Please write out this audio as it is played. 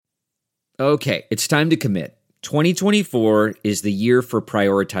Okay, it's time to commit. 2024 is the year for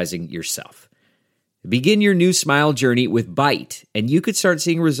prioritizing yourself. Begin your new smile journey with Byte, and you could start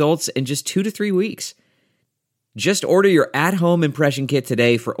seeing results in just 2 to 3 weeks. Just order your at-home impression kit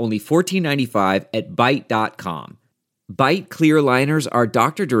today for only $14.95 at Byte.com. Byte clear liners are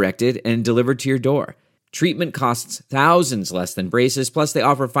doctor-directed and delivered to your door. Treatment costs thousands less than braces, plus they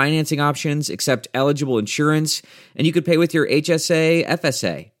offer financing options, accept eligible insurance, and you could pay with your HSA,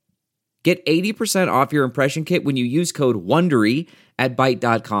 FSA. Get 80% off your impression kit when you use code WONDERY at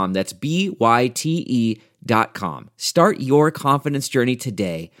Byte.com. That's BYTE.com. Start your confidence journey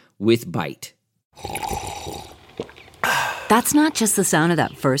today with Byte. That's not just the sound of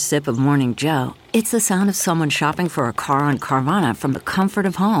that first sip of Morning Joe. It's the sound of someone shopping for a car on Carvana from the comfort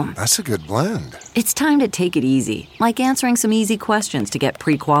of home. That's a good blend. It's time to take it easy, like answering some easy questions to get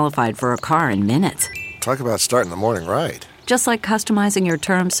pre-qualified for a car in minutes. Talk about starting the morning right. Just like customizing your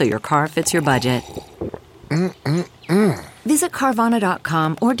terms so your car fits your budget. Visit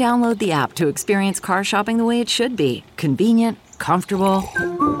Carvana.com or download the app to experience car shopping the way it should be. Convenient, comfortable.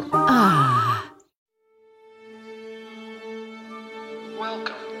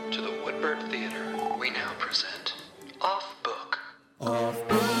 Welcome to the Woodbird Theater. We now present Off Book. Off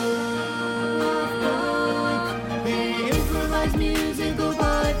Book, the improvised musical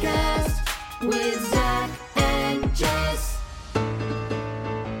podcast with Zach and Jess.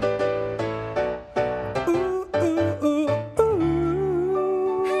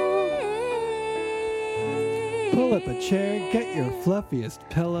 Pull up a chair, get your fluffiest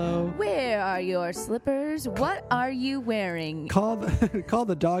pillow. Where are your slippers? What are you wearing? Call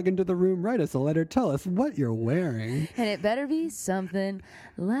the dog into the room, write us a letter, tell us what you're wearing. And it better be something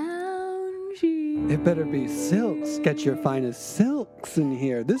loungy. It better be silks. Get your finest silks in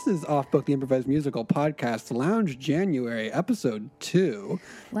here. This is Off Book, the improvised musical podcast, Lounge January, episode 2.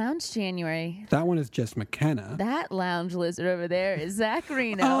 Lounge January. That one is Jess McKenna. That lounge lizard over there is Zach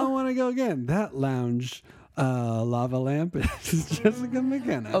Reno. Oh, I want to go again. That lounge lava lamp is Jessica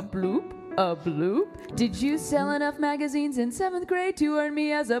McKenna. A bloop. A bloop. Did you sell enough magazines in 7th grade to earn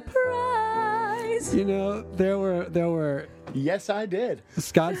me as a prize? You know, there were. Yes, I did.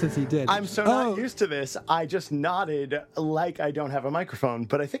 Scott says he did. I'm so not used to this. I just nodded like I don't have a microphone,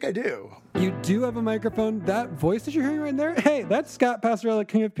 but I think I do. You do have a microphone. That voice that you're hearing right there, hey, that's Scott Passarella,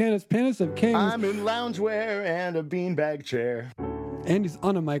 King of Pianists, Pianist of Kings. I'm in loungewear and a beanbag chair. And he's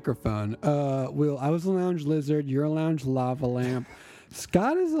on a microphone. I was a lounge lizard. You're a lounge lava lamp.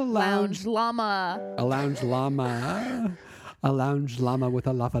 Scott is a lounge llama. A lounge llama. A lounge llama with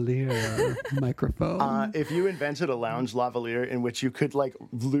a lavalier microphone. If you invented a lounge lavalier in which you could like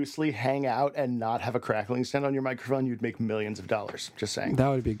loosely hang out and not have a crackling stand on your microphone, you'd make millions of dollars. Just saying. That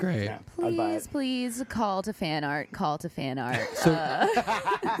would be great. Yeah, I'd buy it. Please call to fan art. Call to fan art. So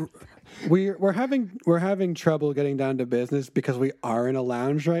we're having trouble getting down to business because we are in a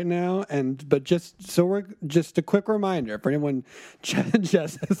lounge right now, but just a quick reminder for anyone.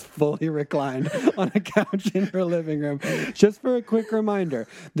 Jess is fully reclined on a couch in her living room. Just for a quick reminder,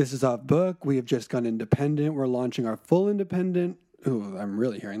 this is Off Book. We have just gone independent. We're launching our full independent. Ooh, I'm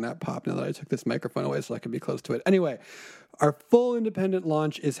really hearing that pop now that I took this microphone away so I can be close to it. Anyway, our full independent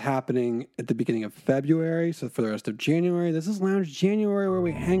launch is happening at the beginning of February. So for the rest of January, this is Lounge January where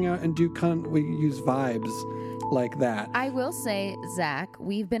we hang out and we use vibes like that. I will say, Zach,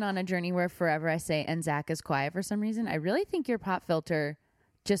 we've been on a journey where forever I say, and Zach is quiet for some reason. I really think your pop filter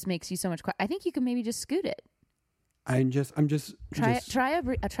just makes you so much quiet. I think you can maybe just scoot it. Try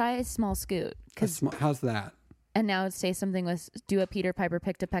a small scoot. How's that? And now say something with, do a Peter Piper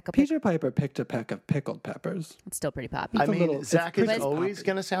picked a peck of Peter Piper picked a peck of pickled peppers. It's still pretty poppy. I mean, Zach is always poppy.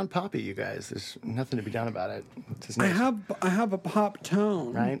 going to sound poppy, you guys. There's nothing to be done about it. I have a pop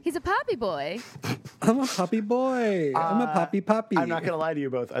tone. Right? He's a poppy boy. I'm a poppy boy. I'm a poppy. I'm not going to lie to you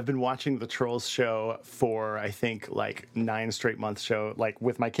both. I've been watching the Trolls show for, I think, like 9 straight months show, like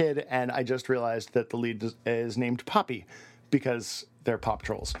with my kid, and I just realized that the lead is named Poppy because they're pop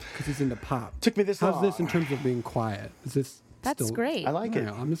trolls. Because he's into pop. Took me this long. How's this in terms of being quiet? Is this That's great. I like it.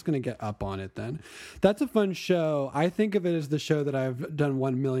 I'm just going to get up on it then. That's a fun show. I think of it as the show that I've done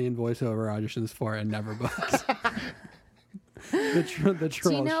 1 million voiceover auditions for and never booked. the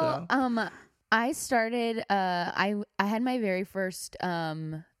troll show. I started, I had my very first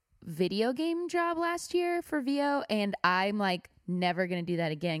video game job last year for VO, and I'm like never going to do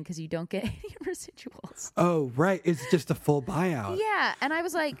that again because you don't get any residuals. Oh, right. It's just a full buyout. Yeah. And I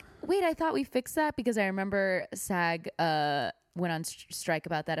was like, wait, I thought we fixed that because I remember SAG went on strike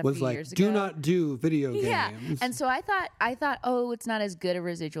about that a few years ago. Do not do video games. Yeah. And so I thought, oh, it's not as good a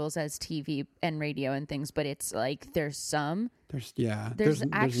residuals as TV and radio and things, but it's like there's some There's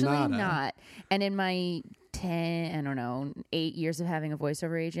actually nada. not. And in my 8 years of having a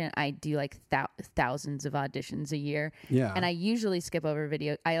voiceover agent, I do like thousands of auditions a year. Yeah. And I usually skip over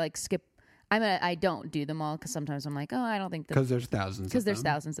video. I don't do them all because sometimes I'm like, oh, I don't think because there's thousands. Because there's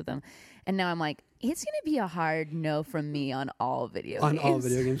thousands of them. And now I'm like, it's going to be a hard no from me on all video games. On all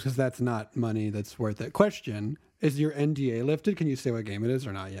video games, because that's not money that's worth it. Question, is your NDA lifted? Can you say what game it is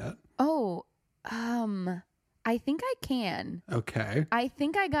or not yet? Oh, I think I can. Okay. I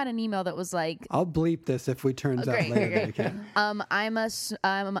think I got an email that was like, I'll bleep this if we turns out later that you can. I'm a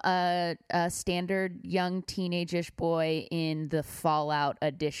standard young teenage-ish boy in the Fallout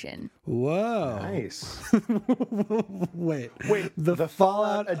edition. Whoa. Nice. Wait, the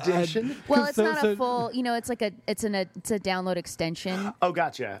Fallout edition? Well, it's not a full, it's like it's a download extension. Oh,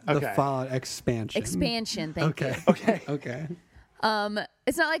 gotcha. Okay. The Fallout expansion. Thank you. Okay.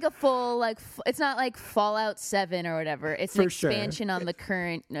 It's not like a full it's not like Fallout 7 or whatever. It's an expansion on the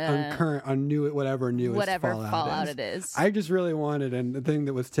current on whatever Fallout it is. I just really wanted, and the thing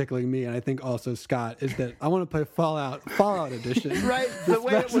that was tickling me, and I think also Scott, is that I want to play Fallout edition. Right, the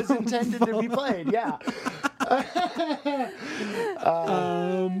way it was intended to be played. Yeah.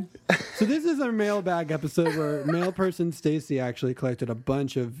 So this is our mailbag episode where mail person Stacy actually collected a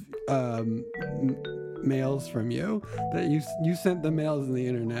bunch of mails from you that you sent the mails on the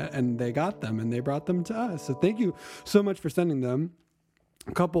internet, and they got them and they brought them to us. So thank you so much for sending them.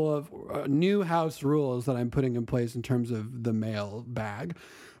 A couple of new house rules that I'm putting in place in terms of the mail bag.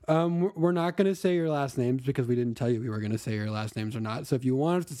 We're not going to say your last names because we didn't tell you we were going to say your last names or not. So if you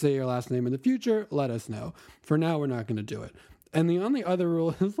want us to say your last name in the future, let us know. For now, we're not going to do it. And the only other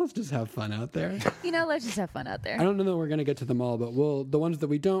rule is let's just have fun out there. Let's just have fun out there. I don't know that we're going to get to them all, but the ones that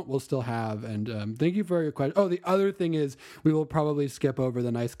we don't, we'll still have. And thank you for your question. Oh, the other thing is we will probably skip over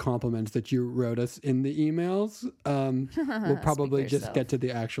the nice compliments that you wrote us in the emails. We'll probably just get to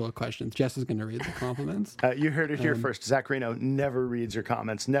the actual questions. Jess is going to read the compliments. You heard it here first. Zach Reno never reads your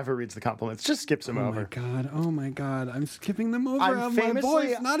comments, never reads the compliments, just skips them over. Oh my God. I'm skipping them over. I'm my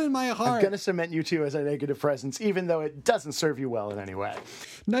voice, not in my heart. I'm going to cement you two as a negative presence, even though it doesn't serve you well in any way.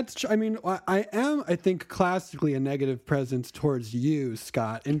 That's true. I mean, I am, I think, classically a negative presence towards you,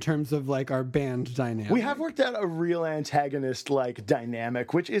 Scott, in terms of like our band dynamic. We have worked out a real antagonist like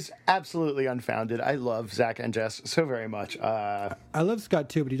dynamic, which is absolutely unfounded. I love Zach and Jess so very much. I love Scott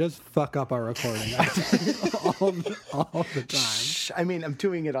too, but he does fuck up our recording all the time. I mean, I'm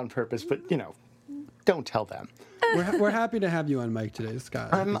doing it on purpose, but don't tell them. We're happy to have you on mic today,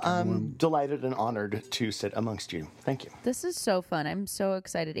 Scott. I'm delighted and honored to sit amongst you. Thank you. This is so fun. I'm so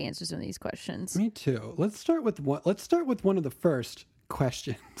excited to answer some of these questions. Me too. Let's start with one of the first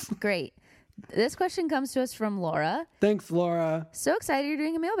questions. Great. This question comes to us from Laura. Thanks, Laura. So excited you're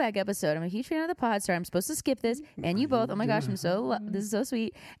doing a mailbag episode. I'm a huge fan of the pod, so I'm supposed to skip this. And you both. Oh my gosh, this is so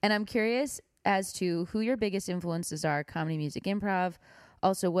sweet. And I'm curious as to who your biggest influences are: comedy, music, improv.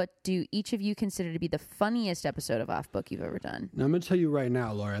 Also, what do each of you consider to be the funniest episode of Off Book you've ever done? Now, I'm going to tell you right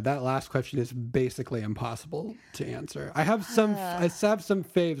now, Laura, that last question is basically impossible to answer. I have some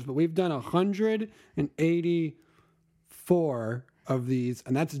faves, but we've done 184 of these,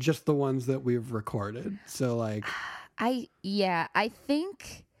 and that's just the ones that we've recorded. So, like, I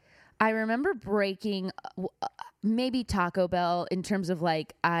think I remember breaking maybe Taco Bell in terms of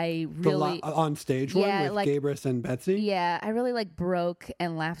like I really on stage one with like, Gabrus and Betsy. Yeah, I really like broke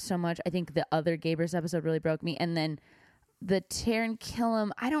and laughed so much. I think the other Gabrus episode really broke me, and then the Taran Killam.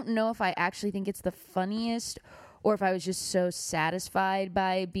 I don't know if I actually think it's the funniest, or if I was just so satisfied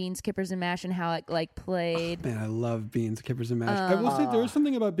by Beans, Kippers, and Mash and how it like played. Oh, man, I love Beans, Kippers, and Mash. I will say there is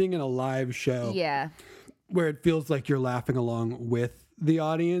something about being in a live show, where it feels like you're laughing along with the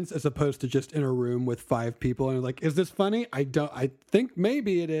audience as opposed to just in a room with 5 people and like, is this funny? I think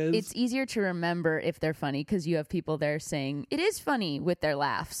maybe it is. It's easier to remember if they're funny because you have people there saying it is funny with their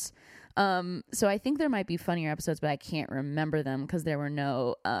laughs. So I think there might be funnier episodes, but I can't remember them because there were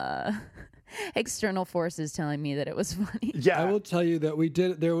no external forces telling me that it was funny. Yeah, I will tell you that we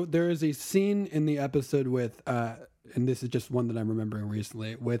did. There is a scene in the episode with and this is just one that I'm remembering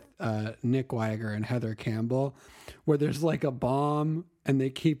recently, with Nick Weiger and Heather Campbell, where there's like a bomb and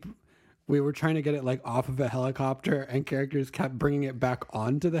we were trying to get it like off of a helicopter and characters kept bringing it back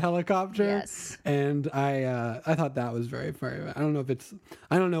onto the helicopter. Yes. And I thought that was very funny. I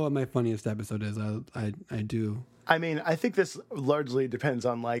don't know what my funniest episode is. I mean, I think this largely depends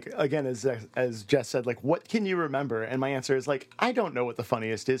on, like, again, as Jess said, like, what can you remember? And my answer is, like, I don't know what the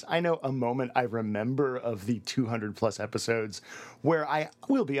funniest is. I know a moment I remember of the 200 plus episodes where I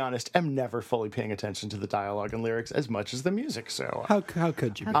will be honest, am never fully paying attention to the dialogue and lyrics as much as the music. So How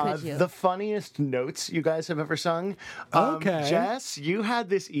could you? How could you? the funniest notes you guys have ever sung. Okay. Jess, you had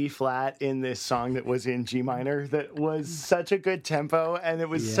this E flat in this song that was in G minor that was such a good tempo, and it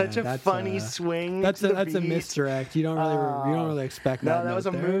was such a funny swing. That's to the a beat. misdirect. You don't really expect that. No, that was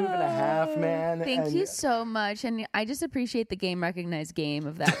a note move there. and a half, man. Thank and you so much, and I just appreciate the game recognized game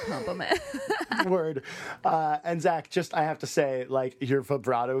of that compliment. Word. And Zach, just I have to say, like, your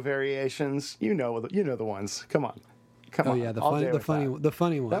vibrato variations, you know the ones. Come on. Oh yeah, the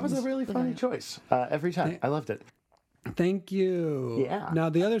funny ones. That was a really funny choice. Every time. I loved it. Thank you. Yeah. Now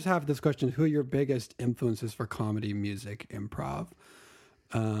the other half of this question: who are your biggest influences for comedy, music, improv?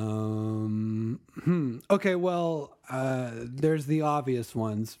 Okay, well, there's the obvious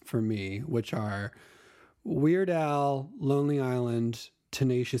ones for me, which are Weird Al, Lonely Island,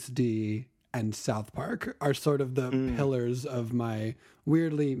 Tenacious D, and South Park are sort of the pillars of my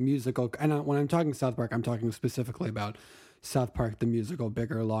weirdly musical. And when I'm talking South Park, I'm talking specifically about South Park, the musical,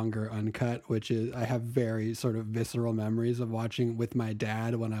 Bigger, Longer, Uncut, which is, I have very sort of visceral memories of watching with my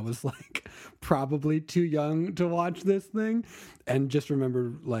dad when I was like probably too young to watch this thing. And just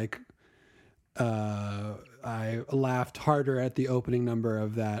remember like, I laughed harder at the opening number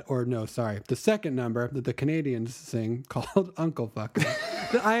of that, or no, sorry, the second number that the Canadians sing called Uncle Fucker.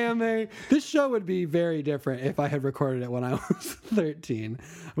 This show would be very different if I had recorded it when I was 13.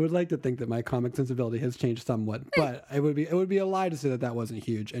 I would like to think that my comic sensibility has changed somewhat, but it would be a lie to say that wasn't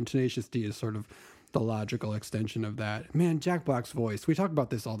huge. And Tenacious D is sort of the logical extension of that. Man, Jack Black's voice. We talk about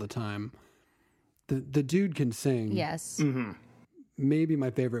this all the time. The dude can sing. Yes. Mm-hmm. Maybe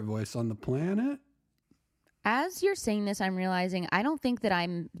my favorite voice on the planet. As you're saying this, I'm realizing I don't think that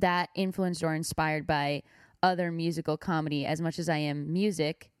I'm that influenced or inspired by other musical comedy as much as I am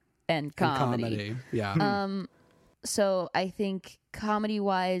music and comedy. Yeah. So I think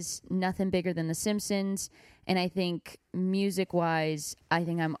comedy-wise, nothing bigger than The Simpsons, and I think music-wise, I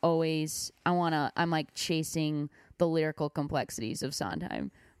think I'm like chasing the lyrical complexities of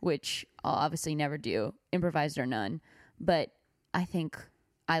Sondheim, which I'll obviously never do, improvised or none, but I think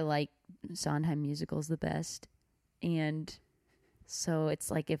I like Sondheim musicals the best, and so it's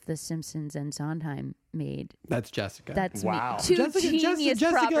like if The Simpsons and Sondheim made. That's Jessica. That's wow. me. Two genius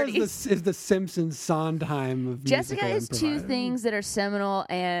properties. Is the Simpsons Sondheim of Jessica musical is two improvising. things that are seminal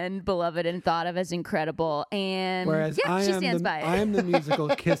and beloved and thought of as incredible, and Whereas yeah, she stands by it. I am the musical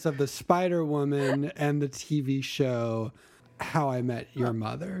kiss of the Spider Woman and the TV show How I Met Your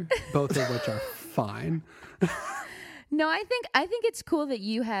Mother, both of which are fine. No, I think it's cool that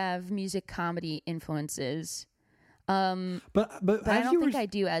you have music comedy influences. But I don't think I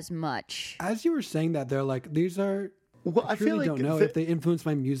do as much. As you were saying that, they're like, these are. Well, I truly feel like don't know if they influence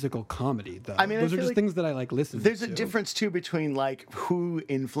my musical comedy, though. I mean, those I are feel just like things that I like listening to. There's a difference too between like who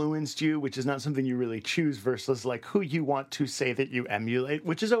influenced you, which is not something you really choose, versus like who you want to say that you emulate,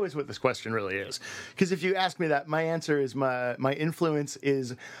 which is always what this question really is. Because if you ask me that, my answer is my influence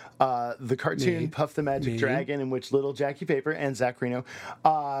is the cartoon Puff the Magic Dragon, in which little Jackie Paper and Zach Reno,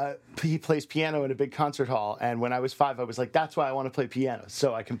 he plays piano in a big concert hall. And when I was 5, I was like, that's why I want to play piano,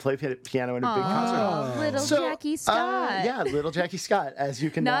 so I can play piano in a big concert hall. Little Jackie Scott. Yeah, little Jackie Scott, as you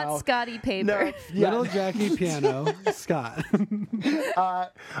can Not now. Scotty Paper. No, yeah. Little Jackie Piano, Scott.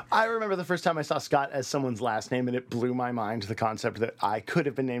 I remember the first time I saw Scott as someone's last name, and it blew my mind, the concept that I could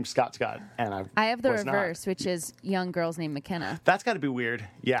have been named Scott, and I have the was not. reverse, which is young girls named McKenna. That's got to be weird.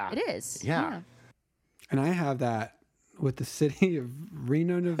 Yeah. It is. Yeah. And I have that with the city of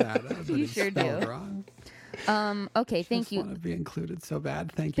Reno, Nevada. But You it's sure spelled do. wrong. Okay, thank Just you. want to be included so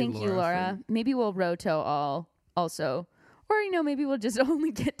bad. Thank Thank you, Laura. Maybe we'll roto all also. Or, maybe we'll just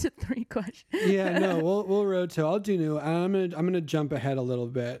only get to 3 questions. Yeah, no, we'll roto. I'll do new. I'm gonna jump ahead a little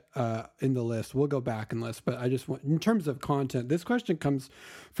bit in the list. We'll go back and list, but I just want, in terms of content, this question comes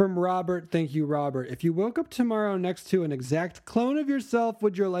from Robert. Thank you, Robert. If you woke up tomorrow next to an exact clone of yourself,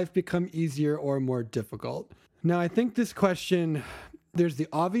 would your life become easier or more difficult? Now, I think this question, there's the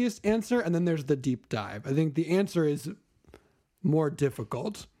obvious answer, and then there's the deep dive. I think the answer is more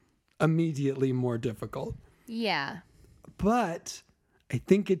difficult, immediately more difficult. Yeah. But I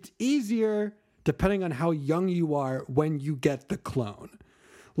think it's easier depending on how young you are when you get the clone.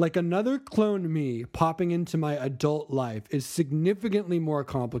 Like another clone me popping into my adult life is significantly more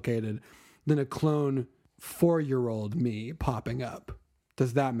complicated than a clone 4-year-old me popping up.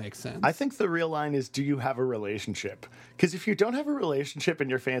 Does that make sense? I think the real line is, do you have a relationship? Because if you don't have a relationship and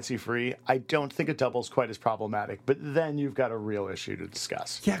you're fancy free, I don't think a double's quite as problematic. But then you've got a real issue to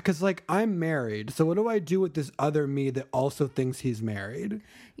discuss. Yeah, because like I'm married, so what do I do with this other me that also thinks he's married?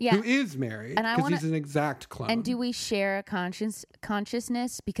 Yeah. Who is married? And I Because wanna- he's an exact clone. And do we share a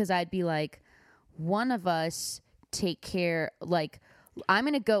consciousness? Because I'd be like, one of us take care, like,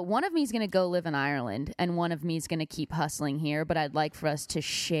 one of me's gonna go live in Ireland, and one of me's gonna keep hustling here. But I'd like for us to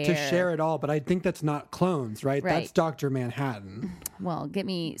share it all, but I think that's not clones, right? Right. That's Dr. Manhattan. Well, get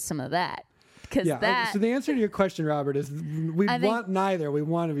me some of that, because So the answer to your question, Robert, is we want neither. We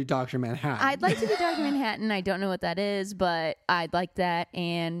want to be Dr. Manhattan. I'd like to be Dr. Manhattan. I don't know what that is, but I'd like that.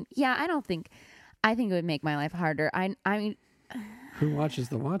 And yeah, I think it would make my life harder. I mean, Who watches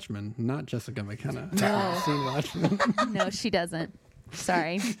The Watchmen? Not Jessica McKenna. No. I've seen Watchmen. no, she doesn't.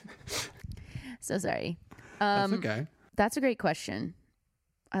 Sorry. So sorry. That's okay. That's a great question.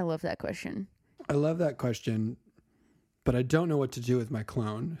 I love that question. I love that question, but I don't know what to do with my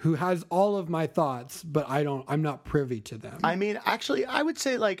clone, who has all of my thoughts, but I'm not privy to them. I mean, actually, I would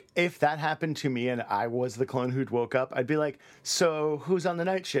say, like, if that happened to me and I was the clone who'd woke up, I'd be like, so who's on the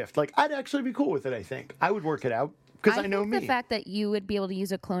night shift? Like, I'd actually be cool with it, I think. I would work it out. Because I know think me. the fact that you would be able to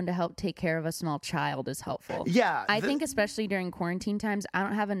use a clone to help take care of a small child is helpful. Yeah. I think especially during quarantine times, I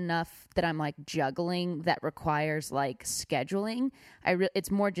don't have enough that I'm like juggling that requires like scheduling.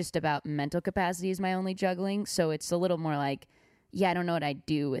 It's more just about mental capacity is my only juggling. So it's a little more like, yeah, I don't know what I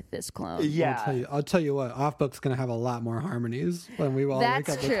do with this clone. Yeah. I'll tell you what, Off Book's going to have a lot more harmonies when we all wake That's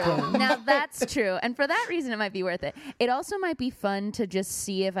up with true. clones. Now that's true. And for that reason, it might be worth it. It also might be fun to just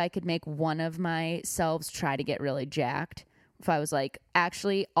see if I could make one of my selves try to get really jacked. If I was like,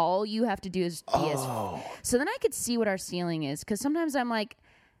 actually, all you have to do is be as... So then I could see what our ceiling is. Because sometimes I'm like,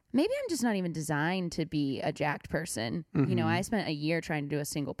 maybe I'm just not even designed to be a jacked person. You know, I spent a year trying to do a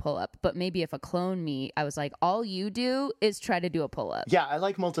single pull-up. But maybe if a clone me, I was like, all you do is try to do a pull-up. Yeah, I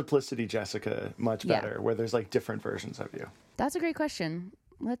like Multiplicity Jessica much better, where there's like different versions of you. That's a great question.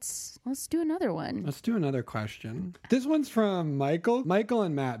 Let's do another one. Let's do another question. This one's from Michael. Michael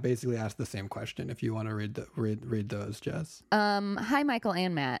and Matt basically asked the same question. If you want to read those, Jess. Hi, Michael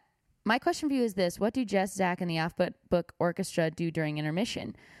and Matt. My question for you is this. What do Jess, Zach, and the Off Book Orchestra do during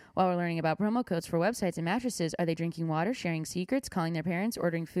intermission? While we're learning about promo codes for websites and mattresses, are they drinking water, sharing secrets, calling their parents,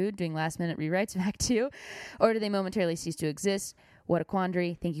 ordering food, doing last-minute rewrites of Act 2? Or do they momentarily cease to exist? What a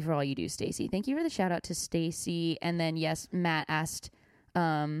quandary. Thank you for all you do, Stacy. Thank you for the shout-out to Stacy. And then, yes, Matt asked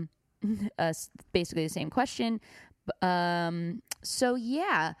us basically the same question. So,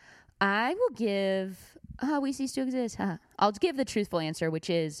 yeah, I will give... we cease to exist. I'll give the truthful answer, which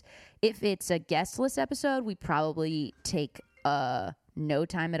is if it's a guest-less episode, we probably take... no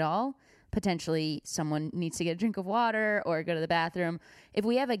time at all. Potentially someone needs to get a drink of water or go to the bathroom. If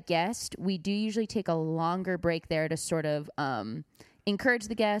we have a guest, we do usually take a longer break there to sort of encourage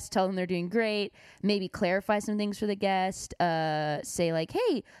the guest, tell them they're doing great, maybe clarify some things for the guest, say like,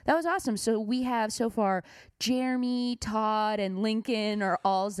 hey, that was awesome. So we have so far Jeremy, Todd, and Lincoln are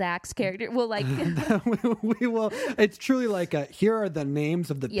all Zach's character. Well, like we will. It's truly like here are the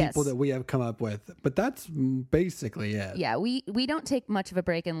names of the people that we have come up with, but that's basically it. Yeah, we don't take much of a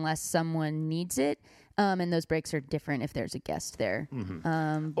break unless someone needs it. And those breaks are different if there's a guest there.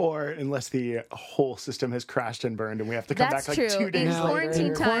 Or unless the whole system has crashed and burned and we have to come That's back like true. 2 days In later.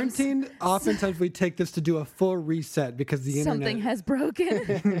 quarantine times. Quarantine, oftentimes we take this to do a full reset because the Something internet... has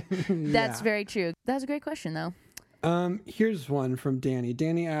broken. That's very true. That's a great question, though. Here's one from Danny.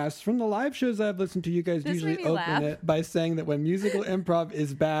 Danny asks, from the live shows I've listened to, you guys This usually made me open laugh. it by saying that when musical improv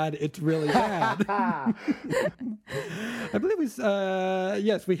is bad, it's really bad. I believe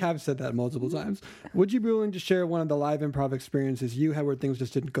yes, we have said that multiple times. Would you be willing to share one of the live improv experiences you had where things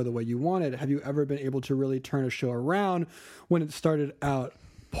just didn't go the way you wanted? Have you ever been able to really turn a show around when it started out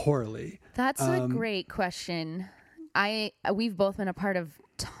poorly? That's a great question. We've both been a part of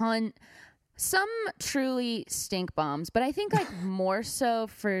some truly stink bombs, but I think like more so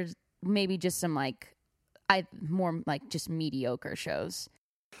for maybe just some more like just mediocre shows.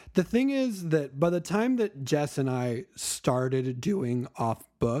 The thing is that by the time that Jess and I started doing Off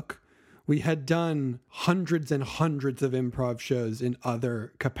Book, we had done hundreds and hundreds of improv shows in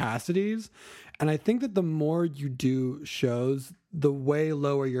other capacities. And I think that the more you do shows, the way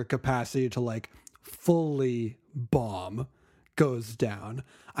lower your capacity to like fully bomb goes down.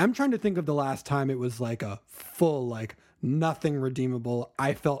 I'm trying to think of the last time it was like a full, like nothing redeemable.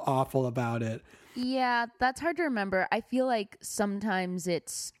 I felt awful about it. Yeah, that's hard to remember. I feel like sometimes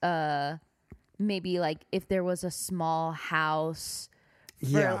it's maybe like if there was a small house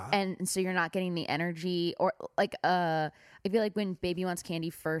Yeah. and so you're not getting the energy or like I I feel like when Baby Wants Candy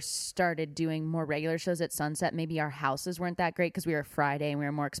first started doing more regular shows at Sunset, maybe our houses weren't that great because we were Friday and we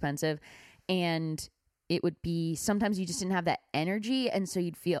were more expensive. And it would be sometimes you just didn't have that energy. And so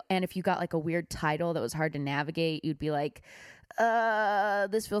you'd feel, and if you got like a weird title that was hard to navigate, you'd be like,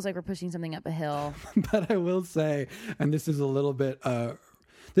 this feels like we're pushing something up a hill. But I will say, and this is a little bit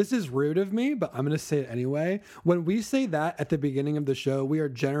this is rude of me, but I'm going to say it anyway. When we say that at the beginning of the show, we are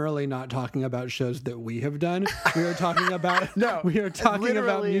generally not talking about shows that we have done. We are talking about we are talking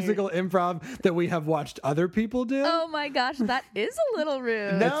about musical improv that we have watched other people do. Oh my gosh, that is a little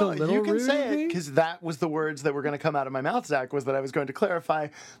rude. No, It's a little you can rude say of it me. because that was the words that were going to come out of my mouth, Zach, was that I was going to clarify.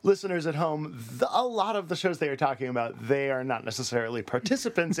 Listeners at home, a lot of the shows they are talking about, they are not necessarily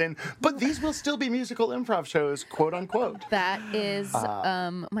participants in, but these will still be musical improv shows, quote unquote. That is,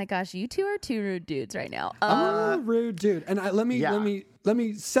 my gosh, you two are two rude dudes right now. I'm a rude dude, and let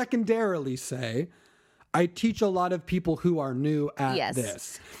me secondarily say, I teach a lot of people who are new at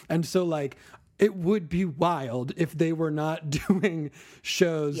this, and so like it would be wild if they were not doing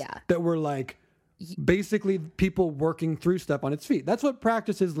shows that were like basically people working through stuff on its feet. That's what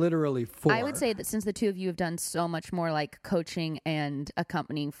practice is literally for. I would say that since the two of you have done so much more like coaching and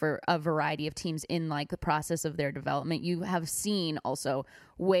accompanying for a variety of teams in like the process of their development, you have seen also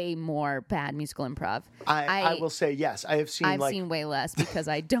way more bad musical improv. I will say yes. I have seen. I've seen way less because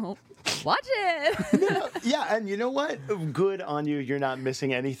I don't watch it. Yeah, and you know what? Good on you. You're not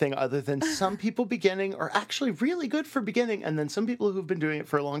missing anything other than some people beginning are actually really good for beginning, and then some people who've been doing it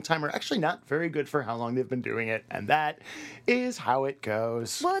for a long time are actually not very good for how long they've been doing it, and that is how it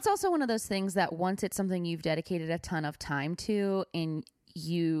goes. Well, it's also one of those things that once it's something you've dedicated a ton of time to and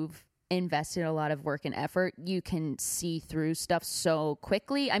you've invested a lot of work and effort, you can see through stuff so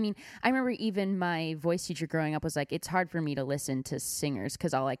quickly. I mean, I remember even my voice teacher growing up was like, it's hard for me to listen to singers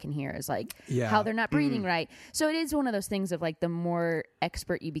because all I can hear is like how they're not breathing right. So it is one of those things of like the more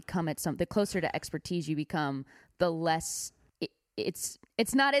expert you become at something, the closer to expertise you become, the less it's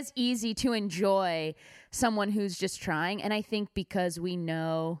not as easy to enjoy someone who's just trying. And I think because we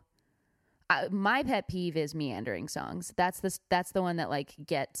know my pet peeve is meandering songs. That's the one that like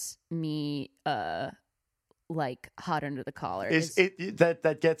gets me like hot under the collar. Is it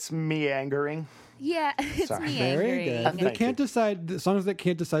that gets me angering? Yeah, it's me Very angering. good. They can't decide the songs that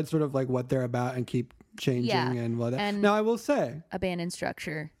can't decide sort of like what they're about and keep changing and what. And now I will say abandoned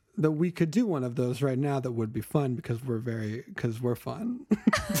structure. that we could do one of those right now that would be fun because we're fun.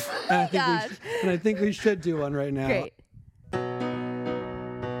 And I think we should do one right now. Great.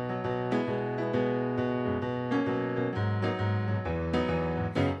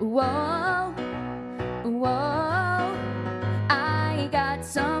 Whoa, whoa, I got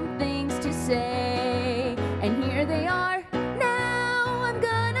some things to say, and here they are. Now I'm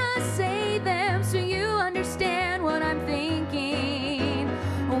gonna say them so you understand what I'm thinking.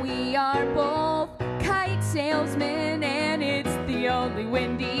 We are both kite salesmen, and it's the only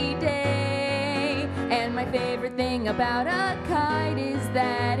windy day. And my favorite thing about a kite is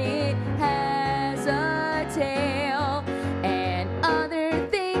that it has a tail, and other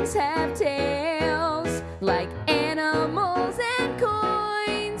things have tails, like animals and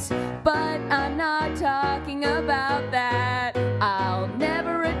coins. But I'm not talking about that. I'll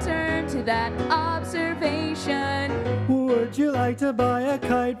never return to that observation. Would you like to buy a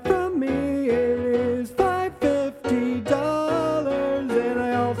kite from me? It is $550, and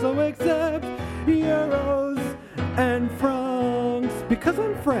I also accept euros and francs because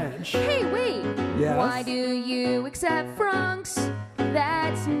I'm French. Hey, wait. Yes? Why do you accept francs?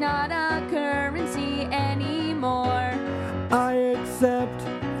 That's not a currency anymore. I accept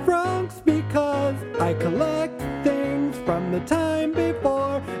francs because I collect things from the time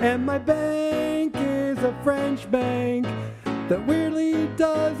before, and my bank is a French bank that weirdly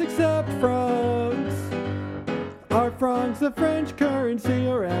does accept francs. Are francs a French currency,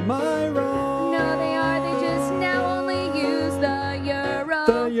 or am I wrong? No, they are. They just now only use the euro.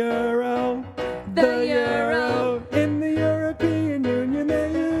 The euro. The euro. In the European Union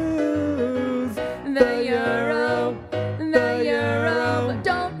they use The euro. The euro.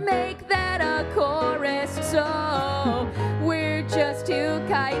 Don't make that a chorus. So we're just two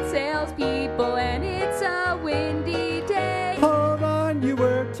kite salespeople, and it's a windy day. Hold on, you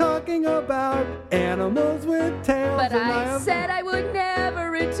were talking about animals with tails. But and I said I would never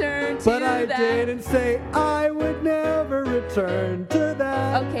return to But I that. didn't say I would never return to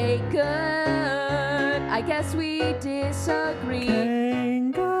that. Okay, good. I guess we disagree.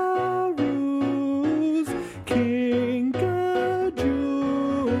 Kangaroos,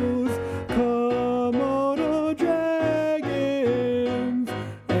 kinkajous, Komodo dragons,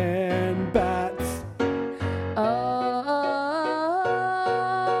 and bats. Oh,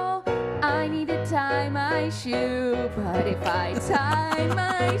 tie my shoe. But if I tie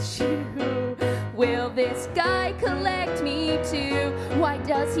my shoe, will this guy collect me too? Why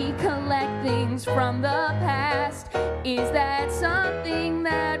does he collect things from the past? Is that something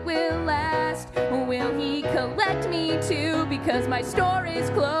that will last? Will he collect me too? Because my store is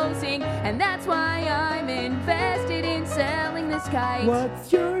closing, and that's why I'm invested in selling this kite.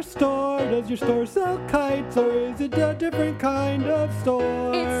 What's your store? Does your store sell kites, or is it a different kind of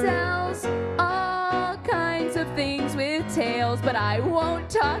store? It sells all kinds of things with tails, but I won't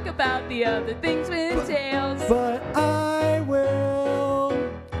talk about the other things with tails. But I will.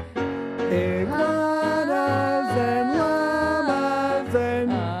 Iguanas and llamas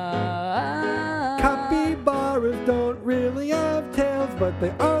and capybaras don't really have tails, but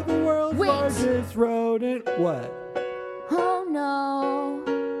they are the world's Wait. largest rodent. What? Oh no,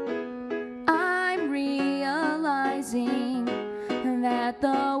 I'm realizing that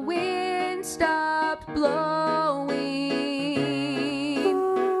the wind stopped blowing.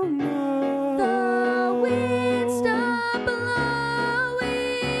 Oh no. The wind stopped blowing.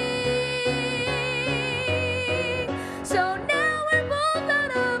 So now we're both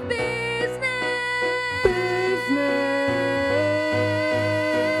out of business.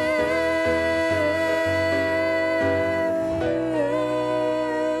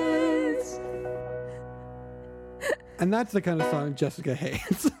 And that's the kind of song Jessica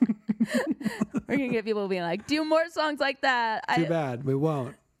hates. We're gonna get people being like, do more songs like that. Too bad. We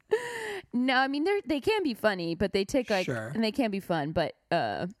won't. No, I mean they can be funny, but they take like Sure. and they can be fun, but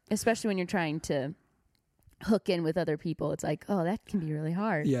especially when you're trying to hook in with other people, it's like, oh, that can be really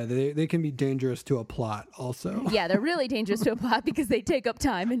hard. Yeah, they can be dangerous to a plot also. Yeah, they're really dangerous to a plot because they take up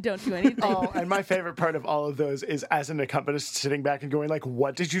time and don't do anything. Oh, and my favorite part of all of those is as an accompanist sitting back and going like,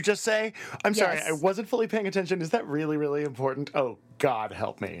 what did you just say? I'm sorry, Yes. I wasn't fully paying attention. Is that really, really important? Oh, God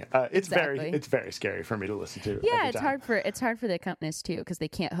help me. It's Exactly. very scary for me to listen to. Yeah, every it's time. hard for the accompanist too because they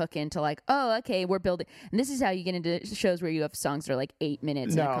can't hook into like, oh, okay, we're building. And this is how you get into shows where you have songs that are like 8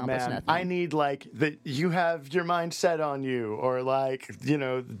 minutes and No, accomplish man. nothing. I need like that you have your mind set on you, or like, you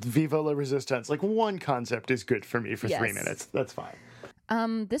know, Viva la Resistance. Like one concept is good for me for 3 Yes. minutes. That's fine.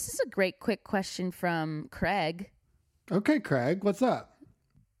 This is a great quick question from Craig. Okay, Craig, what's up?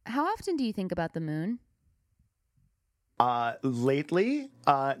 How often do you think about the moon? Lately,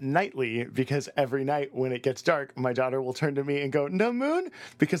 nightly, because every night when it gets dark, my daughter will turn to me and go, "No moon,"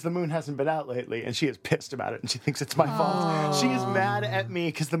 because the moon hasn't been out lately, and she is pissed about it, and she thinks it's my fault. She is mad at me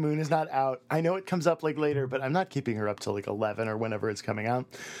because the moon is not out. I know it comes up like later, but I'm not keeping her up till like 11 or whenever it's coming out.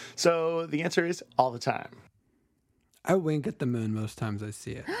 So the answer is all the time. I wink at the moon most times I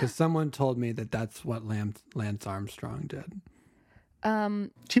see it because someone told me that that's what Lance Armstrong did. Do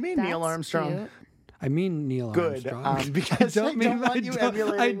you mean Neil That's Armstrong? cute. I mean Neil Good, Armstrong. because I don't want you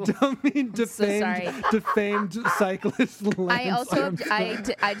emulating- I don't mean sorry. defamed cyclist Lance I also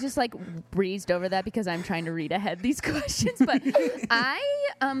Armstrong. I just like breezed over that because I'm trying to read ahead these questions. But I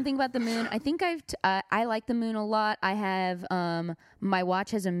think about the moon. I think I like the moon a lot. I have my watch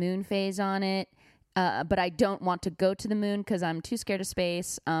has a moon phase on it. But I don't want to go to the moon because I'm too scared of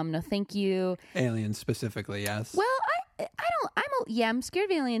space. No, thank you. Aliens specifically, yes. Well, I'm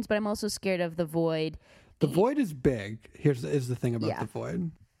scared of aliens, but I'm also scared of the void. The void is big. Is the thing about Yeah. the void.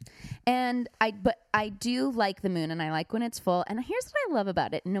 And I do like the moon, and I like when it's full. And here's what I love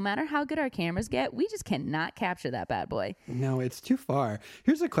about it: no matter how good our cameras get, we just cannot capture that bad boy. No, it's too far.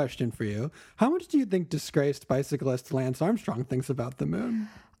 Here's a question for you. How much do you think disgraced bicyclist Lance Armstrong thinks about the moon?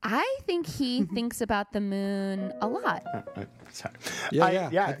 I think he thinks about the moon a lot. Sorry.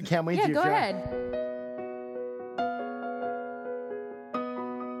 Yeah. Can't wait Yeah, to go ahead.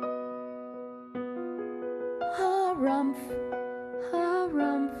 Harumph,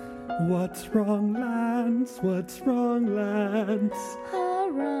 harumph, What's wrong, Lance? What's wrong, Lance?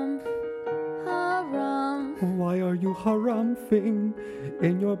 harumph, harumph. Why are you harumphing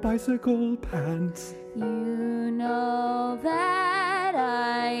in your bicycle pants? You know that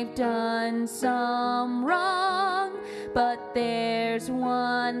I've done some wrong, but there's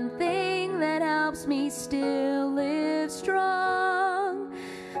one thing that helps me still live strong.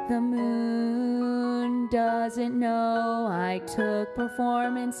 The moon doesn't know I took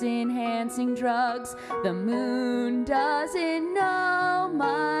performance-enhancing drugs. The moon doesn't know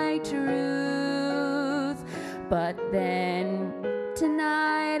my truth. But then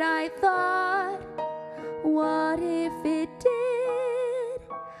tonight I thought, what if it did?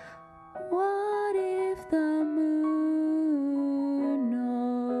 What if the moon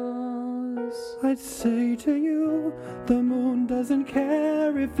knows? I'd say to you, the moon doesn't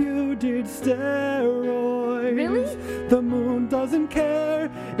care if you did steroids. Really? The moon doesn't care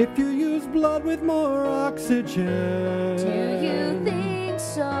if you use blood with more oxygen. Do you think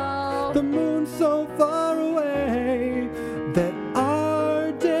so? The moon's so far away that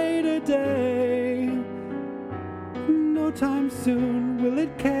our day-to-day, no time soon will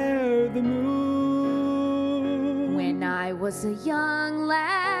it care, the moon. When I was a young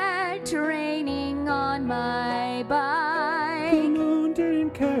lad training on my The bike, moon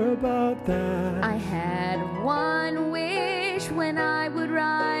didn't care about that. I had one wish when I would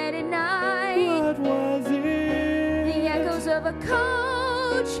ride at night. What was it? The echoes of a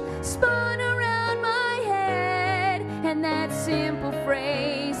coach spun around my head, and that simple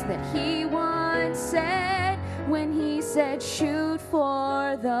phrase that he once said when he said, shoot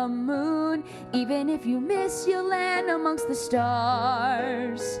for the moon, even if you miss, you'll land amongst the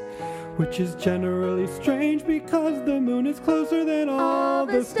stars. Which is generally strange because the moon is closer than all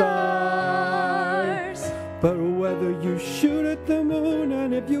the stars. But whether you shoot at the moon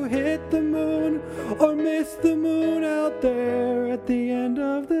and if you hit the moon or miss the moon out there at the end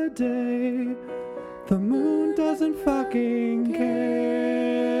of the day, the moon doesn't fucking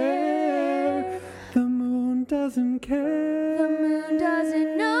care. The moon doesn't care. The moon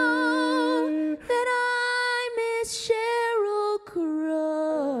doesn't know that I miss Sheryl Crow.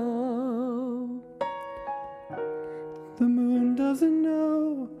 The moon doesn't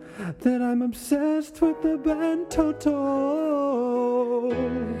know that I'm obsessed with the band Toto.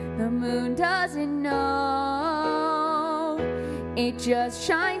 The moon doesn't know. It just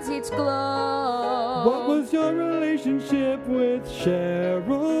shines its glow. What was your relationship with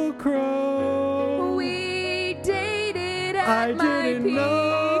Sheryl Crow? We dated at I my didn't peak.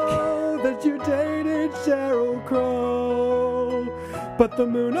 know that you dated Sheryl Crow. But the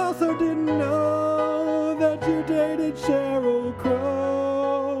moon also didn't know that you dated Sheryl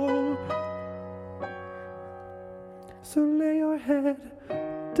Crow. So lay your head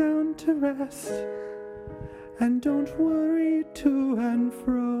down to rest and don't worry to and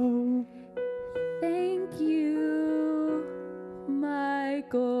fro. Thank you,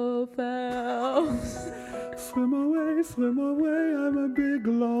 Michael Phelps. Swim away, I'm a big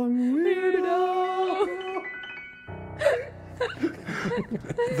long weirdo.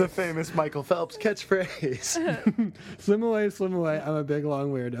 The famous Michael Phelps catchphrase. Swim away, I'm a big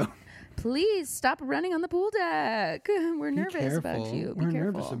long weirdo. Please stop running on the pool deck. We're nervous about you. Be We're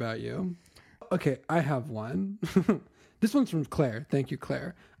careful. nervous about you. Okay, I have one. This one's from Claire. Thank you,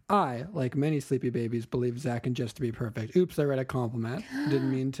 Claire. I, like many sleepy babies, believe Zach and Jess to be perfect. Oops, I read a compliment. Didn't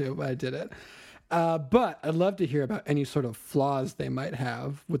mean to, but I did it. But I'd love to hear about any sort of flaws they might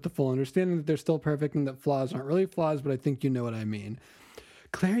have, with the full understanding that they're still perfect and that flaws aren't really flaws, but I think you know what I mean.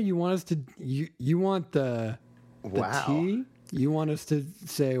 Claire, you want us to you want the Wow. tea? You want us to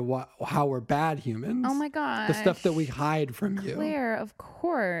say how we're bad humans? Oh my gosh. The stuff that we hide from you. Claire, of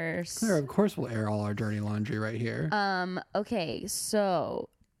course. Claire, of course we'll air all our dirty laundry right here. Okay, so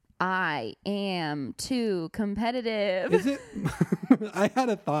I am too competitive. Is it? I had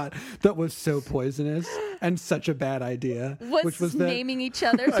a thought that was so poisonous and such a bad idea. What's which was that naming each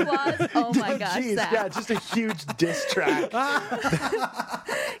other's flaws? Oh my gosh, Jeez, Zach. yeah, just a huge diss track.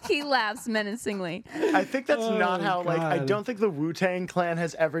 He laughs menacingly. I think that's not how, like, I God. don't think the Wu-Tang Clan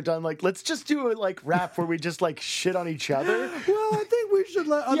has ever done, like, let's just do a, like, rap where we just, like, shit on each other. Well, I think we should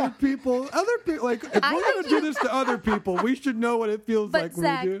let other people, like, if I we're going to do this to other people, we should know what it feels But like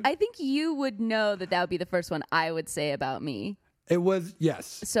Zach, when we do it. I think you would know that would be the first one I would say about me. It was,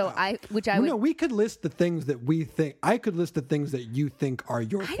 yes. So I would. No, we could list the things that we think. I could list the things that you think are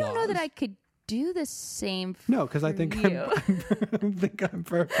your flaws. I don't know that I could do the same. No, because I think you. I think I'm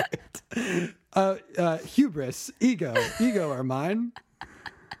perfect. Hubris, ego are mine.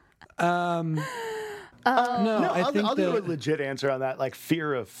 No, I think I'll do a that legit answer on that. Like,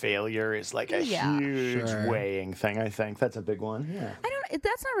 fear of failure is like a Yeah. huge Sure. weighing thing. I think that's a big one. Yeah. I don't.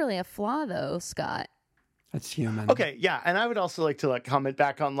 That's not really a flaw, though, Scott. that's human. Okay, yeah, and I would also like to like comment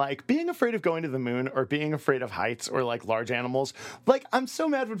back on like being afraid of going to the moon or being afraid of heights or like large animals. Like, I'm so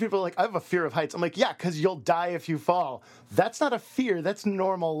mad when people are like, I have a fear of heights. I'm like, yeah, because you'll die if you fall. That's not a fear. That's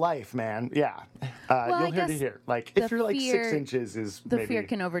normal life, man. Yeah, I you'll hear to guess hear. Like, the if you're like fear- 6 inches, is The maybe fear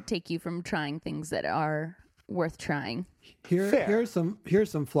can overtake you from trying things that are worth trying. Fair. Here's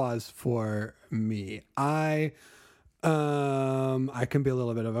some flaws for me. I can be a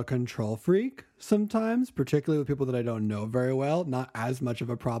little bit of a control freak sometimes, particularly with people that I don't know very well. Not as much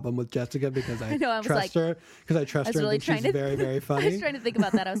of a problem with Jessica because I, know, I was trust like- her. Because I trust I was her really and think trying she's to. very, very I funny. was trying to think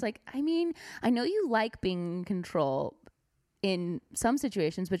about that. I was like, I mean, I know you like being in control, in some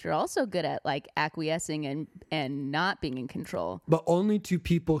situations, but you're also good at like acquiescing and not being in control. But only to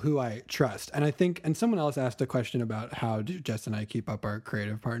people who I trust. And I think, and someone else asked a question about how do Jess and I keep up our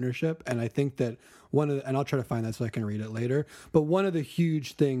creative partnership. And I think that and I'll try to find that so I can read it later. But one of the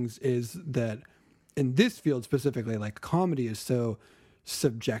huge things is that in this field specifically, like comedy is so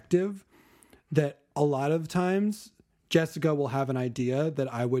subjective that a lot of times Jessica will have an idea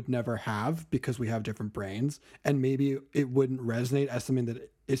that I would never have because we have different brains, and maybe it wouldn't resonate as something that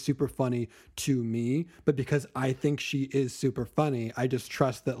is super funny to me, but because I think she is super funny, I just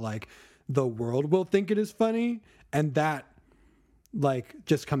trust that like the world will think it is funny, and that like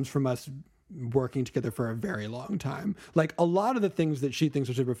just comes from us working together for a very long time. Like a lot of the things that she thinks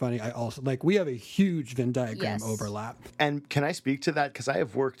are super funny, I also like. We have a huge Venn diagram overlap. And can I speak to that? Because I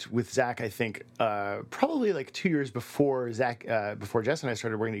have worked with Zach, I think, probably like 2 years before before Jess and I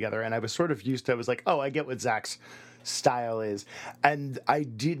started working together. And I was sort of used to, I was like, oh, I get what Zach's style is. And I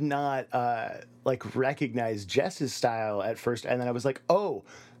did not like recognize Jess's style at first. And then I was like, oh,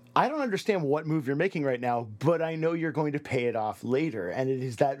 I don't understand what move you're making right now, but I know you're going to pay it off later. And it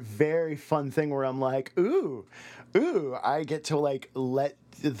is that very fun thing where I'm like, ooh, I get to like let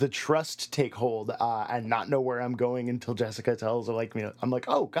the trust take hold and not know where I'm going until Jessica tells her, like, I'm like,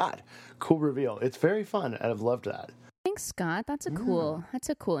 oh God, cool reveal. It's very fun. And I've loved that. Thanks, Scott. That's a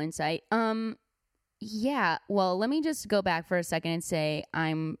cool insight. Yeah. Well, let me just go back for a second and say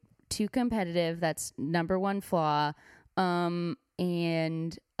I'm too competitive. That's number one flaw.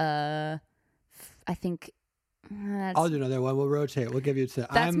 And I think I'll do another one. We'll rotate. We'll give you two.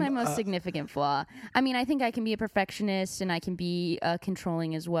 That's my most significant flaw. I mean, I think I can be a perfectionist and I can be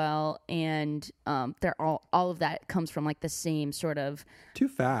controlling as well. And they're all of that comes from like the same sort of too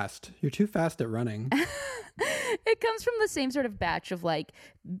fast. You're too fast at running. It comes from the same sort of batch of like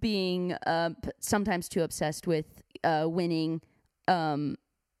being sometimes too obsessed with winning, and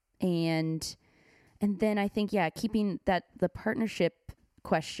then I think, keeping that the partnership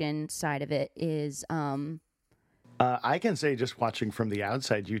question side of it is. I can say, just watching from the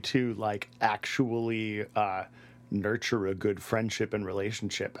outside, you two like actually nurture a good friendship and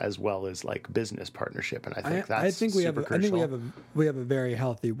relationship as well as like business partnership, and I think we have a very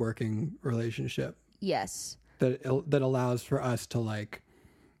healthy working relationship. Yes, that allows for us to like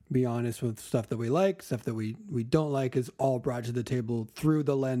be honest with stuff that we like, stuff that we don't like is all brought to the table through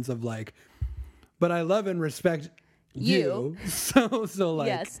the lens of like. But I love and respect you. So like,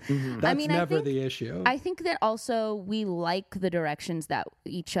 yes. That's never the issue. I think that also we like the directions that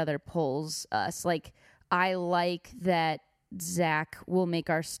each other pulls us. Like, I like that Zach will make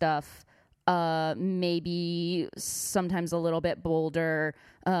our stuff maybe sometimes a little bit bolder,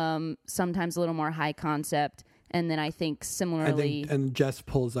 sometimes a little more high concept. And then I think similarly... and Jess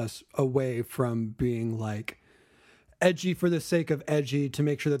pulls us away from being like, edgy for the sake of edgy, to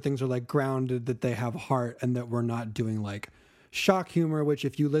make sure that things are like grounded, that they have heart, and that we're not doing like shock humor, which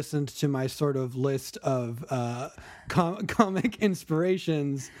if you listened to my sort of list of comic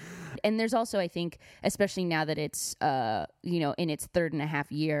inspirations. And there's also, I think, especially now that it's, in its 3.5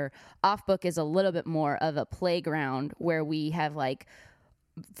 year, Off Book is a little bit more of a playground where we have like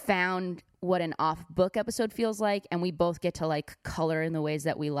found what an off book episode feels like, and we both get to like color in the ways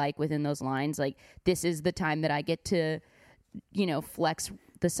that we like within those lines. Like, this is the time that I get to, flex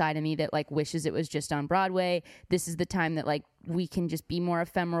the side of me that like wishes it was just on Broadway. This is the time that like we can just be more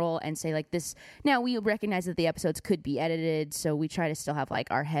ephemeral and say like this. Now we recognize that the episodes could be edited, so we try to still have like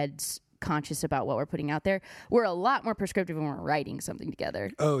our heads conscious about what we're putting out there. We're a lot more prescriptive when we're writing something together.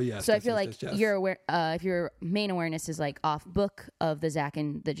 Oh yes. So I feel like you're aware. If your main awareness is like off book of the Zach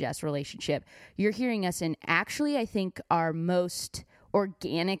and the Jess relationship, you're hearing us in actually I think our most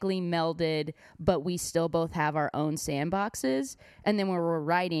organically melded, but we still both have our own sandboxes. And then when we're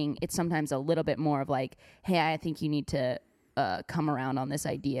writing, it's sometimes a little bit more of like, hey, I think you need to come around on this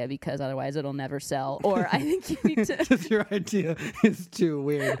idea because otherwise it'll never sell. Or I think you need to... Just your idea is too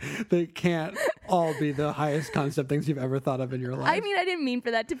weird. They can't all be the highest concept things you've ever thought of in your life. I mean, I didn't mean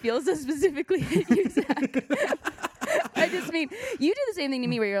for that to feel so specifically at you, Zach. I just mean, you do the same thing to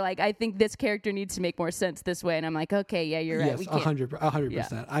me where you're like, I think this character needs to make more sense this way. And I'm like, okay, yeah, you're right. Yes, 100%.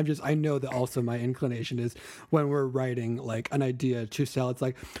 Yeah. I know that also my inclination is when we're writing like an idea to sell, it's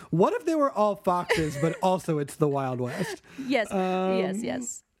like, what if they were all foxes, but also it's the Wild West? Yes,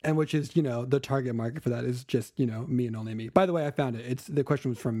 yes. And which is, the target market for that is just, me and only me. By the way, I found it. The question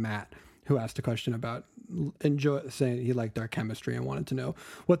was from Matt, who asked a question about saying he liked our chemistry and wanted to know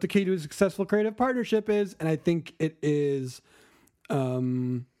what the key to a successful creative partnership is. And I think it is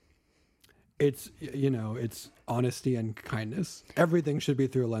it's honesty and kindness. Everything should be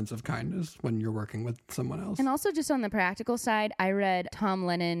through a lens of kindness when you're working with someone else. And also, just on the practical side, I read Tom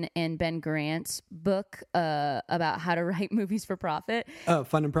Lennon and Ben Grant's book about how to write movies for profit. Oh,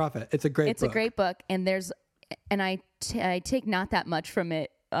 Fun and Profit. It's a great book. It's a great book, and I take not that much from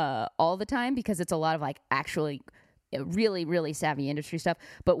it all the time because it's a lot of like actually really, really savvy industry stuff.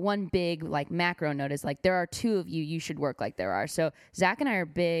 But one big like macro note is like there are two of you should work like there are. So Zach and I are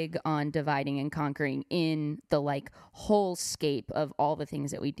big on dividing and conquering in the like whole scape of all the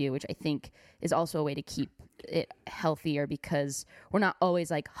things that we do, which I think is also a way to keep it healthier because we're not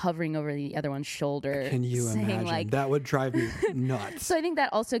always like hovering over the other one's shoulder. Can you imagine? Like, that would drive me nuts. So I think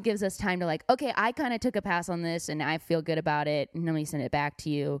that also gives us time to like, okay, I kind of took a pass on this and I feel good about it, and let me send it back to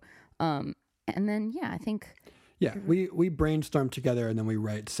you. And then I think. Yeah, we brainstorm together and then we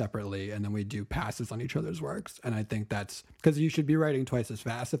write separately and then we do passes on each other's works. And I think that's because you should be writing twice as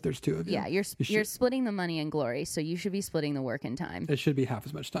fast if there's two of you. Yeah, you're splitting the money and glory, so you should be splitting the work and time. It should be half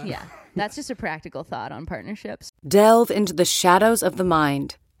as much time. Yeah, that's just a practical thought on partnerships. Delve into the shadows of the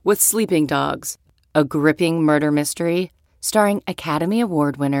mind with Sleeping Dogs, a gripping murder mystery starring Academy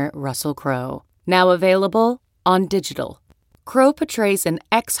Award winner Russell Crowe. Now available on digital. Crowe portrays an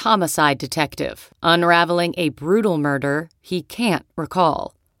ex-homicide detective, unraveling a brutal murder he can't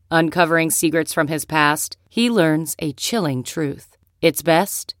recall. Uncovering secrets from his past, he learns a chilling truth. It's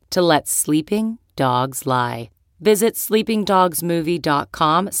best to let sleeping dogs lie. Visit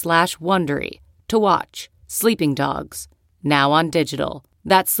sleepingdogsmovie.com/Wondery to watch Sleeping Dogs, now on digital.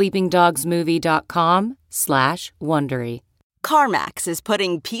 That's sleepingdogsmovie.com/Wondery. CarMax is